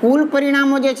આના કુલ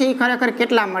પરિણામો જે છે એ ખરેખર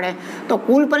કેટલા મળે. તો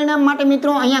કુલ પરિણામ માટે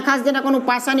મિત્રો અહીંયા ખાસ ધ્યાન રાખવાનું,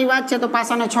 પાસાની વાત છે તો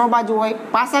પાસાને 6 બાજુ હોય.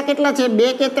 પાસા કેટલા છે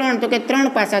 2 કે 3? તો કે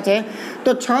 3 પાસા છે.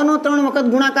 તો 6 નો 3 વખત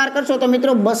ગુણાકાર કરશો તો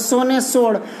મિત્રો 216.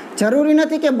 જરૂરી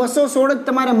નથી કે 216 જ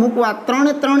તમારે મૂકવા,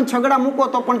 3 છગડા મૂકો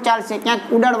તો પણ ચાલશે,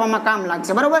 ક્યાંક ઉડાડવામાં કામ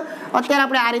લાગશે, બરાબર. અત્યારે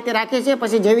આપણે આ રીતે રાખીએ છીએ,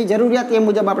 પછી જેવી જરૂરિયાત એ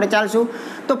મુજબ આપણે ચાલશું.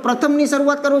 તો પ્રથમની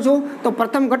શરૂઆત કરું છું. તો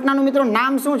પ્રથમ ઘટનાનું મિત્રો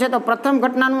નામ શું છે? તો પ્રથમ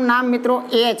ઘટનાનું નામ મિત્રો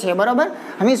એ છે, બરાબર.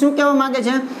 હવે શું કહેવા માંગે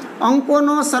છે?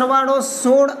 અંકોનો સરવાળો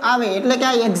 16 આવે એટલે કે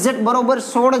આ એક્ઝેક્ટ બરોબર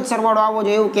 16 જ સરવાળો આવવો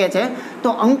જોઈએ એવું કહે છે. તો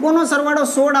અંકોનો સરવાળો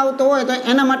 16 આવતો હોય તો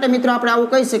એના માટે મિત્રો આપણે આવું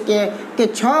કહી શકીએ કે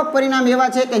 6 પરિણામ એવા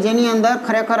છે કે જેની અંદર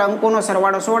ખરેખર અંકોનો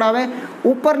સરવાળો 16 આવે.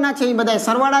 ઉપરના છે એ બધા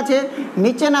સરવાળા છે,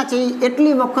 નીચેના છે એ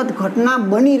એટલી વખત ઘટના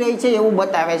બની રહી છે એવું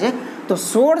બતાવે છે. તો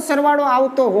 16 સરવાળો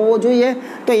આવતો હોવો જોઈએ.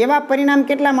 તો એવા પરિણામ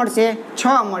કેટલા મળશે?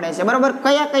 6 મળે છે, બરાબર.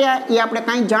 કયા કયા એ આપણે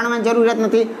કાંઈ જાણવાની જરૂરિયાત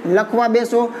નથી. લખવા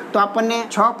બેસો તો આપણને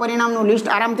 6 પરિણામનું લિસ્ટ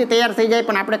આરામથી તૈયાર થઈ જાય,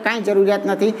 પણ આપણે કાંઈ જરૂરિયાત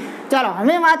નથી. ચાલો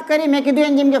હવે વાત કરીએ. મેં કીધું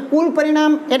એમ જેમ કે કુલ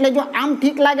પરિણામ એટલે જો આમ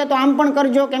ઠીક લાગે તો આમ પણ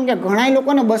કરજો, કેમ કે ઘણા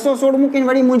લોકોને 216 મૂકીને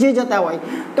વળી મૂંઝી જતા હોય.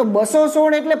 તો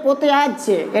 216 એટલે પોતે આ જ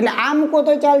છે, એટલે આ મૂકો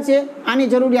તો ચાલશે, આની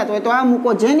જરૂરિયાત હોય તો આ મૂકો,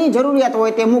 જેની જરૂરિયાત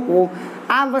હોય તે મૂકવું.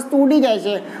 આ વસ્તુ ઉડી જાય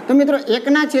છે. તો મિત્રો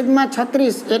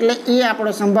 1/36 એટલે એ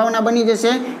આપણો સંભાવના બની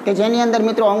જશે કે જેની અંદર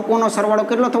મિત્રો અંકોનો સરવાળો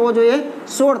કેટલો થવો જોઈએ?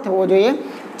 16 થવો જોઈએ.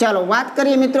 ચાલો વાત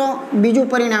કરીએ મિત્રો બીજું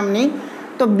પરિણામની.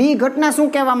 તો બી ઘટના શું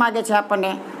કહેવા માંગે છે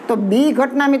આપણને? તો બી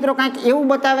ઘટના મિત્રો કંઈક એવું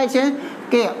બતાવે છે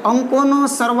કે અંકોનો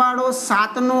સરવાળો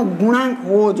 7 નો ગુણાંક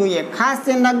હોવો જોઈએ. ખાસ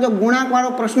ધ્યાન રાખજો,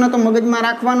 ગુણાંકવાળો પ્રશ્ન તો મગજમાં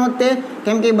રાખવાનો જ તે,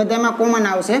 કેમ કે બધામાં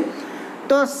કોમન આવશે.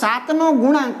 તો 7 નો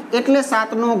ગુણાંક એટલે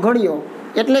 7 નો ઘડિયો.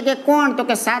 એટલે કે કોણ? તો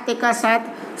કે 7 × 7,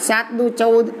 7 × 2 =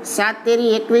 14, 7 × 3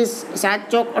 = 21, 7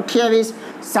 × 4 = 28,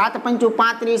 7 × 5 =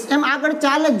 35, એમ આગળ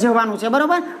ચાલે જ જવાનું છે,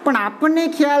 બરાબર. પણ આપણને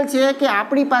ખ્યાલ છે કે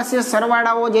આપણી પાસે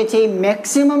સરવાળાઓ જે છે એ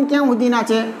મેક્સિમમ ક્યાં સુધીના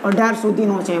છે? 18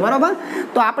 સુધીનો છે, બરાબર.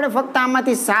 તો આપણે ફક્ત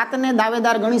આમાંથી 7 ને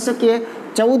દાવેદાર ગણી શકીએ,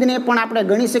 14 ને પણ આપણે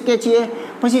ગણી શકીએ છીએ.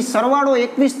 પછી સરવાળો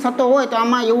 21 થતો હોય તો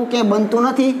આમાં એવું કંઈ બનતું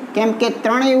નથી, કેમ કે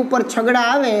ત્રણેય ઉપર છગડા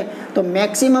આવે તો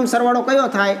મેક્સિમમ સરવાળો કયો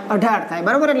થાય? 18 થાય,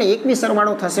 બરાબર. એટલે 21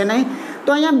 સરવાળો થશે નહીં. તો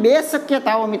અહીંયા 2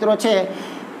 શક્યતાઓ મિત્રો છે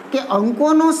કે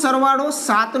અંકોનો સરવાળો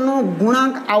 7 નો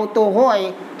ગુણાંક આવતો હોય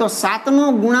તો 7 નો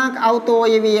ગુણાંક આવતો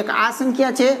હોય એવી એક આ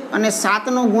સંખ્યા છે, અને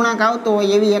 7 નો ગુણાંક આવતો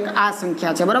હોય એવી એક આ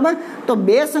સંખ્યા છે, બરાબર. તો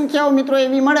 2 સંખ્યાઓ મિત્રો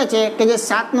એવી મળે છે કે જે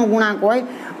 7 નો ગુણાંક હોય.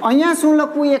 અહીંયા શું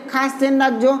લખવું એ ખાસ ધ્યાન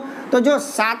રાખજો. તો જો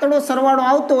 7 નો સરવાળો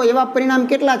આવતો હોય એવા પરિણામ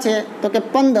કેટલા છે? તો કે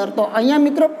 15. તો અહીંયા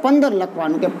મિત્રો 15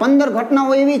 લખવાનું કે 15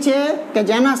 ઘટનાઓ એવી છે કે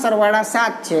જેના સરવાળા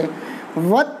 7 છે,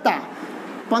 વત્તા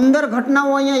 15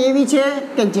 ઘટનાઓ અહીંયા એવી છે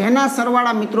કે જેના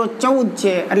સરવાળા મિત્રો 14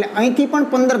 છે. એટલે અહીંથી પણ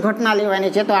 15 ઘટના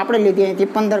લેવાની છે, તો આપણે લીધી અહીંથી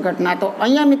 15 ઘટના. તો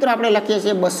અહીંયા મિત્રો આપણે લખીએ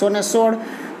છીએ 216.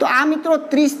 તો આ મિત્રો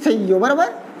 30 થઈ ગયો, બરાબર.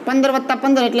 15 +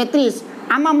 15 એટલે 30.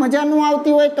 આમાં મજા ન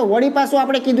આવતી હોય તો વળી પાછું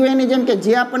આપણે કીધું એની જેમ કે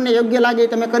જે આપણને યોગ્ય લાગે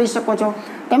તમે કરી શકો છો.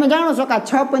 તમે જાણો છો કે આ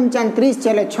 6 પંચા 30 છે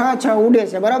એટલે 6 6 ઉડે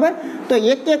છે, બરાબર. તો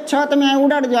એક 6 તમે અહીં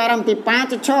ઉડાડી દો આરામથી,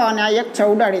 5 6 અને આ 1 6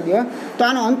 ઉડાડી દો, તો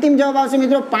આનો અંતિમ જવાબ આવશે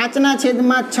મિત્રો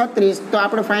 5/36. તો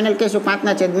આપણે ફાઇનલ કહીશું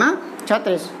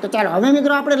 5/36. તો ચાલો હવે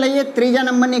મિત્રો આપણે લઈએ ત્રીજા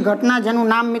નંબરની ઘટના, જેનું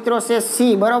નામ મિત્રો છે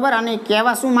સી, બરાબર. અને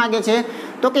કહેવા શું માગે છે,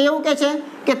 તો કે એવું કહે છે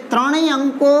કે ત્રણેય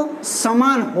અંકો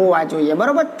સમાન હોવા જોઈએ,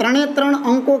 બરાબર. 3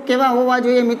 અંકો કેવા હોવા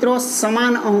જોઈએ મિત્રો?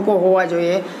 સમાન અંકો હોવા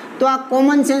જોઈએ. તો આ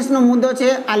કોમન સેન્સનો મુદ્દો છે,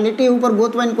 આ લીટી ઉપર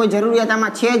ગોતવાની કોઈ જરૂરિયાત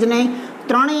આમાં છે જ નહીં.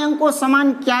 ત્રણેય અંકો સમાન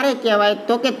ક્યારે કહેવાય?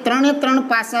 તો કે 3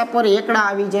 પાસા પર એકડા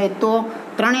આવી જાય તો,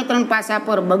 3 પાસા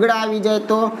પર બગડા આવી જાય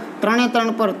તો,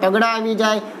 3 પર તગડા આવી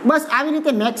જાય, બસ આવી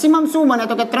રીતે મેક્સિમમ શું બને?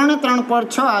 તો કે 3 પર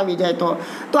 6 આવી જાય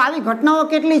તો આવી ઘટનાઓ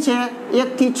કેટલી છે?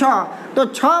 1 થી 6. તો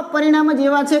 6 પરિણામ જ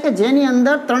એવા છે કે જેની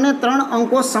અંદર 3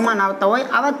 અંકો સમાન આવતા હોય,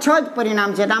 આવા 6 જ પરિણામ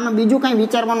છે. એટલે આમાં બીજું કંઈ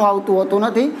વિચારવાનું આવતું હોતું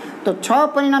નથી. તો 6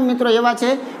 પરિણામ મિત્રો એવા છે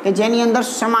કે જેની અંદર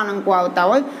સમાન અંકો આવતા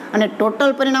હોય. અને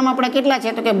ટોટલ પરિણામ આપણે કેટલા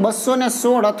છે? તો કે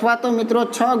 216 અથવા તો મિત્રો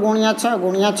 6 × 6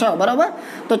 × 6, બરાબર.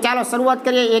 તો ચાલો શરૂઆત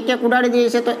કરીએ. એક ઉડાડી દઈએ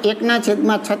છે તો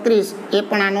 1/36 એ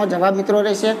પણ આનો જવાબ મિત્રો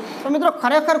રહેશે. તો મિત્રો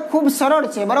ખરેખર ખૂબ સરળ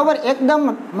છે, બરાબર. એકદમ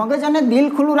મગજ અને દિલ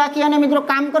ખુલ્લું રાખી અને મિત્રો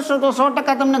કામ કરશો તો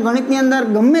 100% તમને ગણિતની અંદર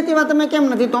ગમે તેવા તમે કેમ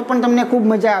નથી તો પણ તમને ખૂબ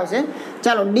મજા આવશે.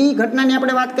 ચાલો ડી ઘટનાની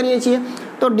આપણે વાત કરીએ છીએ.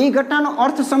 તો ડી ઘટનાનો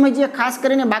અર્થ સમજીએ ખાસ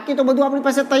કરીને, બાકી તો બધું આપણી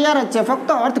પાસે તૈયાર જ છે, ફક્ત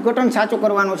અર્થઘટન સાચું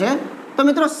કરવાનું છે. તો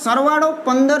મિત્રો સરવાળો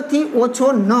 15 થી ઓછો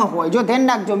ન હોય. જો ધ્યાન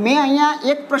રાખજો, મેં અહીંયા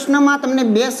એક પ્રશ્નમાં તમને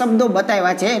 2 શબ્દો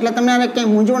બતાવ્યા છે, એટલે તમને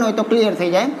ક્યાંય મૂંઝવણ હોય તો ક્લિયર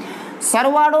થઈ જાય.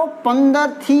 સરવાળો 15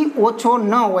 થી ઓછો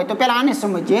ન હોય તો પહેલાં આને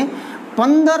સમજીએ.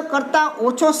 15 કરતાં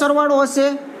ઓછો સરવાળો હશે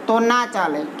તો ના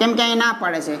ચાલે, કેમ કે અહીં ના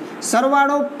પાડે છે.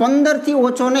 સરવાળો 15 થી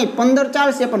ઓછો નહીં, 15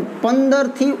 ચાલશે પણ 15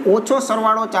 થી ઓછો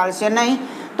સરવાળો ચાલશે નહીં.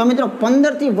 તો મિત્રો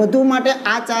 15 થી વધુ માટે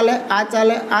આ ચાલે, આ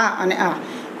ચાલે, આ અને આ.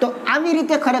 તો આવી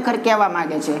રીતે ખરેખર કહેવા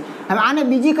માંગે છે. હવે આને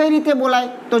બીજી કઈ રીતે બોલાય?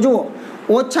 તો જુઓ,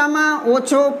 ઓછામાં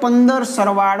ઓછો 15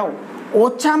 સરવાળો,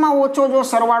 ઓછામાં ઓછો જો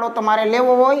સરવાળો તમારે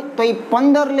લેવો હોય તો એ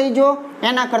 15 લેજો,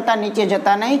 એના કરતાં નીચે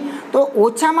જતા નહીં. તો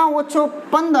ઓછામાં ઓછો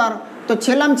 15 તો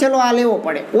છેલ્લામાં છેલ્લો આ લેવો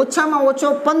પડે. ઓછામાં ઓછો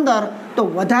 15 તો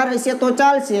વધારે છે તો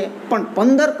ચાલશે, પણ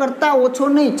 15 કરતાં ઓછો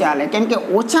નહીં ચાલે, કેમ કે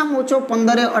ઓછામાં ઓછો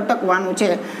 15 અટકવાનું છે.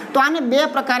 તો આને 2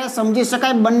 પ્રકારે સમજી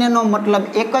શકાય, બંનેનો મતલબ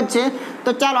એક જ છે.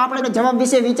 તો ચાલો આપણે જવાબ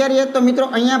વિશે વિચારીએ. તો મિત્રો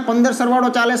અહીંયા 15 સરવાળો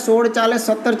ચાલે, 16 ચાલે,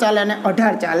 17 ચાલે અને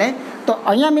 18 ચાલે. તો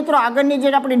અહીંયા મિત્રો આગળની જે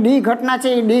આપણી ડી ઘટના છે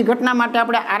એ ડી ઘટના માટે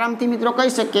આપણે આરામથી મિત્રો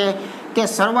કહી શકીએ કે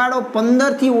સરવાળો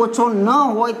 15 થી ઓછો ન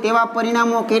હોય તેવા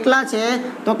પરિણામો કેટલા છે?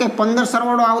 તો કે 15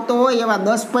 સરવાળો આવતો હોય એવા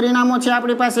 10 પરિણામો છે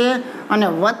આપણી પાસે, અને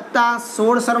વત્તા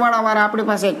 16 સરવાળાવાળા આપણી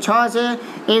પાસે 6 છે.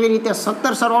 એવી રીતે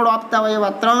 17 સરવાળો આપતા હોય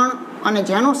એવા 3, અને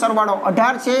જેનો સરવાળો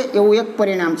 18 છે એવું એક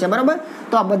પરિણામ છે, બરાબર.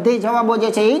 તો આ બધી જવાબો જે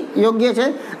છે એ યોગ્ય છે.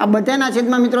 આ બધાના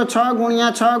છેદમાં મિત્રો 6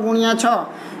 × 6 × 6,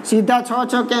 સીધા 6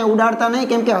 6 ક્યાંય ઉડાડતા નહીં,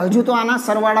 કેમ કે હજુ તો આના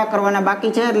સરવાળા કરવાના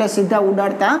બાકી છે, એટલે સીધા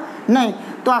ઉડાડતા નહીં.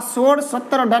 તો આ 16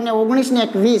 17 18 ને 19 ને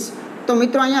 20. તો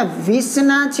મિત્રો અહીંયા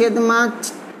 20ના છેદમાં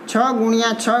 6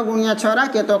 × 6 × 6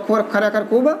 રાખીએ તો ખરેખર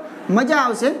ખૂબ મજા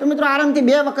આવશે. તો મિત્રો આરામથી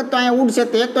 2 વખત તો અહીંયા ઉડશે.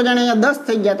 તો એક તો જાણે અહીંયા 10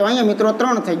 થઈ ગયા, તો અહીંયા મિત્રો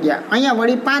 3 થઈ ગયા, અહીંયા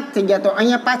વળી 5 થઈ ગયા, તો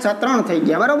અહીંયા પાછા 3 થઈ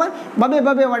ગયા, બરાબર.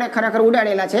 બબે વડે ખરેખર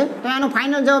ઉડાડેલા છે. તો આનો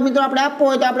ફાઇનલ જવાબ મિત્રો આપણે આપવો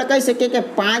હોય તો આપણે કહી શકીએ કે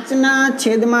 5ના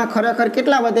છેદમાં ખરેખર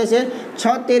કેટલા વધે છે?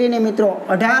 6 તેરીને મિત્રો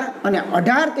 18, અને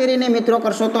 18 તેરીને મિત્રો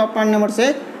કરશો તો આપણને મળશે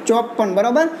 54,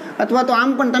 બરાબર. અથવા તો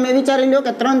આમ પણ તમે વિચારી લો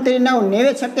કે 3 તેરી 9,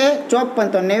 9 છકે 54,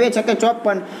 તો 9 છકે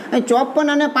 54.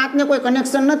 54 અને 5 ને કોઈ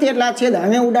કનેક્શન નથી, એટલે આ છેદ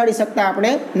હવે ઉડાડી શકતા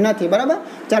આપણે નથી, બરાબર.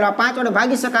 ચાલો આ 5 વડે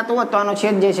ભાગી શકાતો હોત તો આનો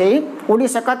છેદ જે છે એ ઉડી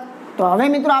શકત. તો હવે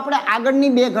મિત્રો આપણે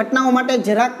આગળની 2 ઘટનાઓ માટે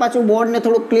જરાક પાછું બોર્ડને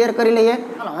થોડું ક્લિયર કરી લઈએ.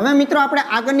 ચાલો હવે મિત્રો આપણે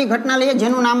આગળની ઘટના લઈએ,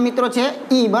 જેનું નામ મિત્રો છે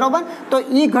ઈ, બરાબર. તો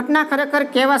ઈ ઘટના ખરેખર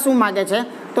કહેવા શું માગે છે?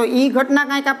 તો ઈ ઘટના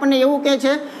કંઈક આપણને એવું કહે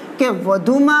છે કે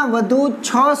વધુમાં વધુ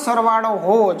 6 સરવાળો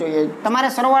હોવો જોઈએ. તમારે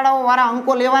સરવાળાઓ વાળા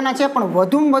અંકો લેવાના છે, પણ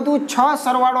વધુમાં વધુ 6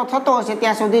 સરવાળો થતો હશે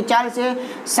ત્યાં સુધી ચાલશે.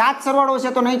 7 સરવાળો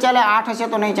હશે તો નહીં ચાલે, 8 હશે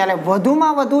તો નહીં ચાલે.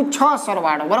 વધુમાં વધુ 6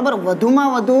 સરવાળો, બરાબર. વધુમાં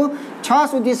વધુ 6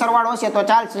 સુધી સરવાળો હશે તો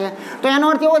ચાલશે. તો એનો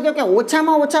અર્થ એવો છે કે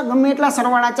ઓછામાં ઓછા ગમે એટલા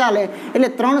સરવાળા ચાલે, એટલે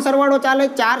 3 સરવાળો ચાલે,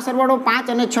 4 સરવાળો,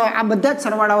 5 અને 6 આ બધા જ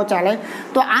સરવાળાઓ ચાલે.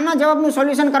 તો આના જવાબનું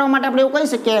સોલ્યુશન કરવા માટે આપણે એવું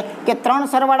કહી શકીએ કે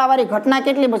 3 સરવાળાવાળી ઘટના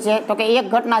કેટલી બનશે? તો કે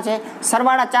એક ઘટના છે.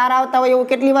 સરવાળા 4 આવતા હોય એવું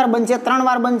કેટલી વાર બનશે? 3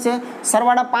 વાર બનશે.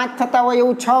 સરવાળા 5 થતા હોય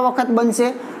એવું 6 વખત બનશે,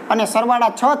 અને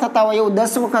સરવાળા 6 થતા હોય એવું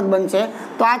 10 વખત બનશે.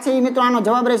 તો આ છે એ મિત્રો આનો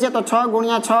જવાબ રહેશે. તો 6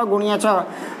 × 6 × 6.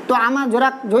 તો આમાં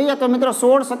જરાક જોઈએ તો મિત્રો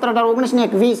 16 17 18 19 ને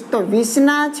 20. તો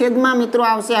 20ના છેદમાં મિત્રો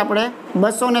આવશે આપણે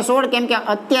 216, કેમ કે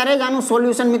અત્યારે જ આનું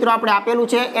સોલ્યુશન મિત્રો આપણે આપેલું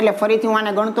છે, એટલે ફરીથી હું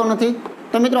આને ગણતો નથી.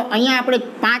 તો મિત્રો અહીંયા આપણે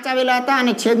 5 આવેલા હતા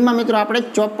અને છેદમાં મિત્રો આપણે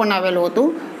 54 આવેલું હતું.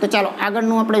 તો ચાલો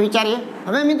આગળનું આપણે વિચારીએ.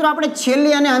 હવે મિત્રો આપણે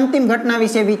છેલ્લી અને અંતિમ ઘટના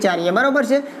વિશે વિચારીએ, બરોબર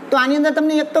છે. તો આની અંદર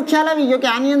તમને એક તો ખ્યાલ આવી ગયો કે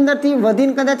આની અંદરથી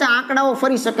વધીને કદાચ આંકડાઓ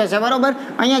ફરી શકે છે, બરોબર.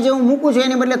 અહીંયા જે હું મૂકું છું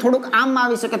એને બદલે થોડુંક આમ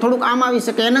આવી શકે, થોડુંક આમ આવી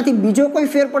શકે, એનાથી બીજો કોઈ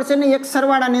ફેર પડશે નહીં. એક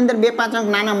સરવાળાની અંદર 2-5 અંક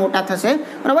નાના મોટા થશે,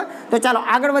 બરોબર. તો ચાલો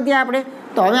આગળ વધીએ આપણે.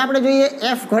 તો હવે આપણે જોઈએ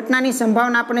એફ ઘટનાની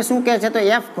સંભાવના આપણને શું કહે છે. તો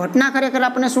એફ ઘટના ખરેખર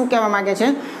આપણને શું કહેવા માંગે છે.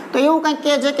 તો એવું કંઈક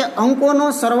કહે છે કે અંકોનો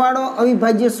સરવાળો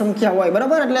અવિભાજ્ય સંખ્યા હોય,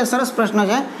 બરોબર. એટલે સરસ પ્રશ્ન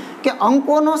છે કે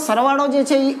અંકોનો સરવાળો જે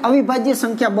છે એ અવિભાજ્ય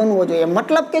સંખ્યા બનવો જોઈએ.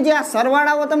 મતલબ કે જે આ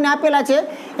સરવાળાઓ તમને આપેલા છે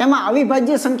એમાં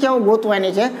અવિભાજ્ય સંખ્યાઓ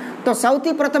ગોતવાની છે. તો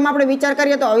સૌથી પ્રથમ આપણે વિચાર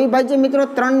કરીએ તો અવિભાજ્ય મિત્રો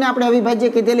 3 ને આપણે અવિભાજ્ય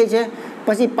કીધેલી છે.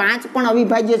 પછી 5 પણ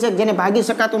અવિભાજ્ય છે જેને ભાગી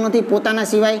શકાતું નથી પોતાના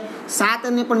સિવાય. 7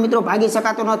 ને પણ મિત્રો ભાગી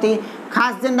શકાતો નથી.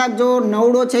 ખાસ ધ્યાન રાખજો,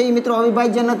 9 છે એ મિત્રો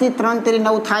અવિભાજ્ય નથી. 3 તેરી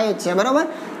 9 થાય જ છે, બરાબર.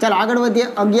 ચાલો આગળ વધીએ.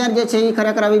 11 જે છે એ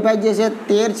ખરેખર અવિભાજ્ય છે.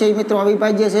 13 છે એ મિત્રો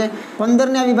અવિભાજ્ય છે.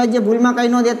 15 ને અવિભાજ્ય ભૂલમાં કંઈ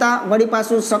ન દેતા. વળી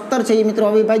પાછું 17 છે એ મિત્રો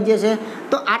અવિભાજ્ય છે.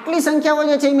 તો આટલી સંખ્યાઓ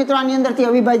જે છે એ મિત્રો આની અંદરથી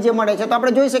અવિભાજ્ય મળે છે. તો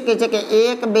આપણે જોઈ શકીએ છીએ કે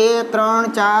 1, 2, 3,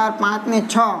 4, 5 ને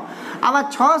 6 આવા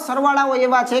 6 સરવાળાઓ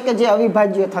એવા છે કે જે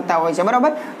અવિભાજ્ય થતા હોય છે,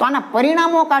 બરાબર. તો આના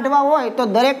પરિણામો કાઢવા હોય તો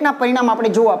દરેકના પરિણામ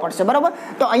આપણે જોવા પડશે, બરાબર.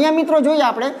 તો અહીંયા મિત્રો જોઈએ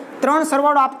આપણે 3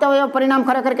 સરવાળો આપતા હોય એવા પરિણામ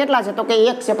ખરેખર કેટલા છે. તો કે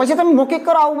 1 છે. પછી તમે મૌખિક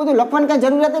કરો, આવું બધું લખવાની કંઈ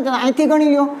જરૂરિયાત નથી. અહીંથી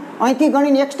ગણી લો, અહીંથી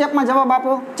ગણીને એક સ્ટેપમાં જવાબ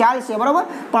આપો, ચાલશે, બરાબર.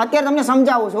 પણ અત્યારે તમને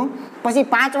સમજાવું છું. પછી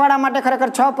 5 વાળા માટે ખરેખર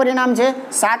 6 પરિણામ છે.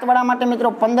 7 વાળા માટે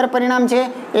મિત્રો 15 પરિણામ છે.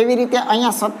 એવી રીતે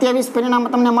અહીંયા 27 પરિણામ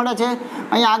તમને મળે છે.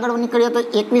 અહીંયા આગળ નીકળીએ તો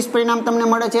 21 પરિણામ તમને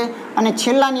મળે છે. અને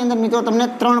છેલ્લાની અંદર મિત્રો તમને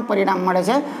 3 પરિણામ મળે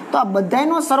છે. તો આ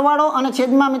બધાનો સરવાળો અને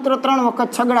છેદમાં મિત્રો 3 વખત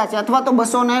છગડા છે અથવા તો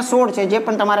 216 છે, જે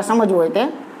પણ તમારે સમજવું હોય તે.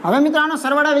 હવે મિત્રો આનો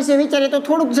સરવાળા વિશે વિચારીએ તો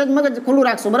થોડુંક જ મગજ ખુલ્લું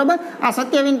રાખશું, બરાબર. આ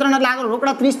 27 3 એટલે આગળ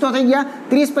રોકડા 30 તો થઈ ગયા.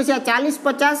 30 પછી આ 40,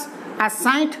 50, આ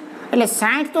 60, એટલે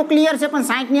 60 તો ક્લિયર છે. પણ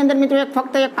 60 ની અંદર મિત્રો એક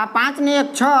ફક્ત એક આ 5 ને 1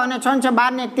 6 અને 6 ને 6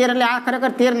 12 ને 1 13, એટલે આ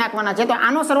ખરેખર 13 નાખવાના છે. તો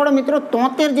આનો સરવાળો મિત્રો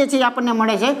 73 જે છે એ આપણને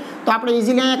મળે છે. તો આપણે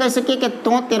ઇઝીલી અહીંયા કહી શકીએ કે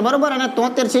 73, બરાબર. અને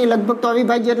 73 છે એ લગભગ તો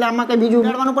અવિભાજ્ય, એટલે આમાં કંઈ બીજું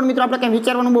વિચારવાનું પણ મિત્રો આપણે કંઈ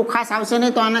વિચારવાનું બહુ ખાસ આવશે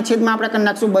નહીં. તો આના છેદમાં આપણે કરી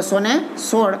નાખશું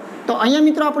 216. તો અહીંયા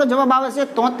મિત્રો આપણો જવાબ આવે છે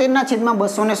 73 ના છેદમાં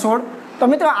 216. તો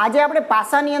મિત્રો આજે આપણે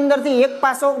પાસાની અંદરથી 1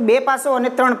 પાસો, 2 પાસો અને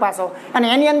 3 પાસો અને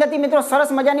એની અંદરથી મિત્રો સરસ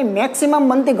મજાની મેક્સિમમ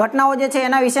બનતી ઘટનાઓ જે છે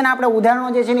એના વિશેના આપણે ઉદાહરણો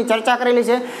જે છે એની ચર્ચા કરેલી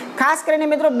છે. ખાસ કરીને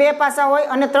મિત્રો 2 પાસા હોય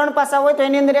અને 3 પાસા હોય તો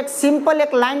એની અંદર એક સિમ્પલ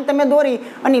એક લાઈન તમે દોરી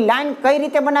અને લાઈન કઈ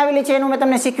રીતે બનાવેલી છે એનું મેં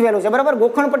તમને શીખવેલું છે, બરાબર.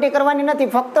 ગોખણપટ્ટી કરવાની નથી,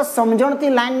 ફક્ત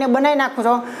સમજણથી લાઈનને બનાવી નાખો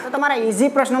છો તો તમારા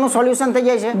ઇઝી પ્રશ્નનું સોલ્યુશન થઈ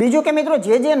જાય છે. બીજું કે મિત્રો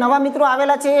જે નવા મિત્રો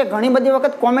આવેલા છે એ ઘણી બધી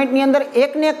વખત કોમેન્ટની અંદર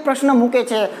એકને એક પ્રશ્ન મૂકે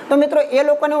છે. તો મિત્રો એ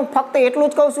લોકોને હું ફક્ત એટલું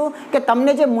જ કહું છું કે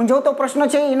તમને જે મૂંઝવતો પ્રશ્ન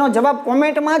છે એનો જવાબ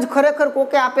કોમેન્ટમાં જ ખરેખર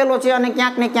કોકે આપેલો છે અને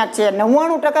ક્યાંક ને ક્યાંક છે.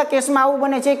 99% કેસમાં આવું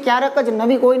બને છે, ક્યારેક જ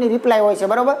નવી કોઈની રિપ્લાય હોય છે,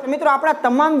 બરાબર. મિત્રો આપણા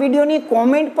તમામ વિડીયોની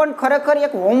કોમેન્ટ પણ ખરેખર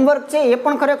એક હોમવર્ક છે, એ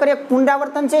પણ ખરેખર એક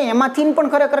પુનરાવર્તન છે, એમાંથી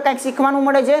પણ ખરેખર કંઈક શીખવાનું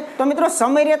મળે છે. તો મિત્રો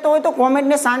સમય રહેતો હોય તો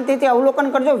કોમેન્ટને શાંતિથી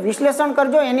અવલોકન કરજો, વિશ્લેષણ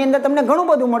કરજો, એની અંદર તમને ઘણું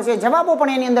બધું મળશે. જવાબો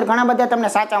પણ એની અંદર ઘણા બધા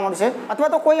તમને સાચા મળશે,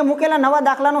 અથવા તો કોઈએ મૂકેલા નવા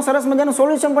દાખલાનું સરસ મજાનું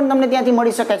સોલ્યુશન પણ તમને ત્યાંથી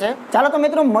મળી શકે છે. ચાલો તો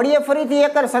મિત્રો મળીએ ફરીથી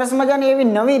એક સરસ મજાની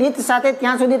એવી નવી રીત સાથે.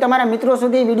 ત્યાં સુધી તમારા મિત્રો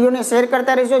સુધી વિડીયોને શેર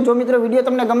કરતા રહેશો. જો મિત્રો વિડીયો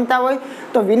તમને ગમતા હોય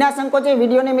તો વિના સંકોચે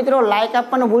વિડીયોને મિત્રો લાઇક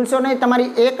આપવાનું ભૂલશો નહીં.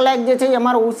 તમારી એક લાઇક જે છે એ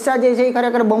અમારો ઉત્સાહ જે છે એ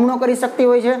ખરેખર બમણો કરી શકતી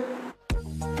હોય છે.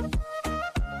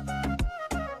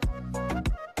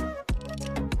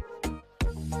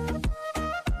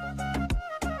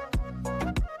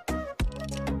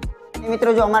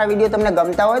 મિત્રો જો અમારા વિડીયો તમને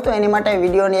ગમતા હોય તો એની માટે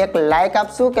વિડીયોને એક લાઇક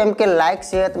આપશું, કેમ કે લાઇક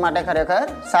સેહત માટે ખરેખર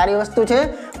સારી વસ્તુ છે.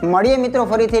 મળીએ મિત્રો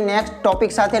ફરીથી નેક્સ્ટ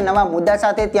ટોપિક સાથે, નવા મુદ્દા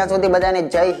સાથે. ત્યાં સુધી બધાને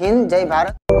જય હિન્દ, જય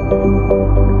ભારત.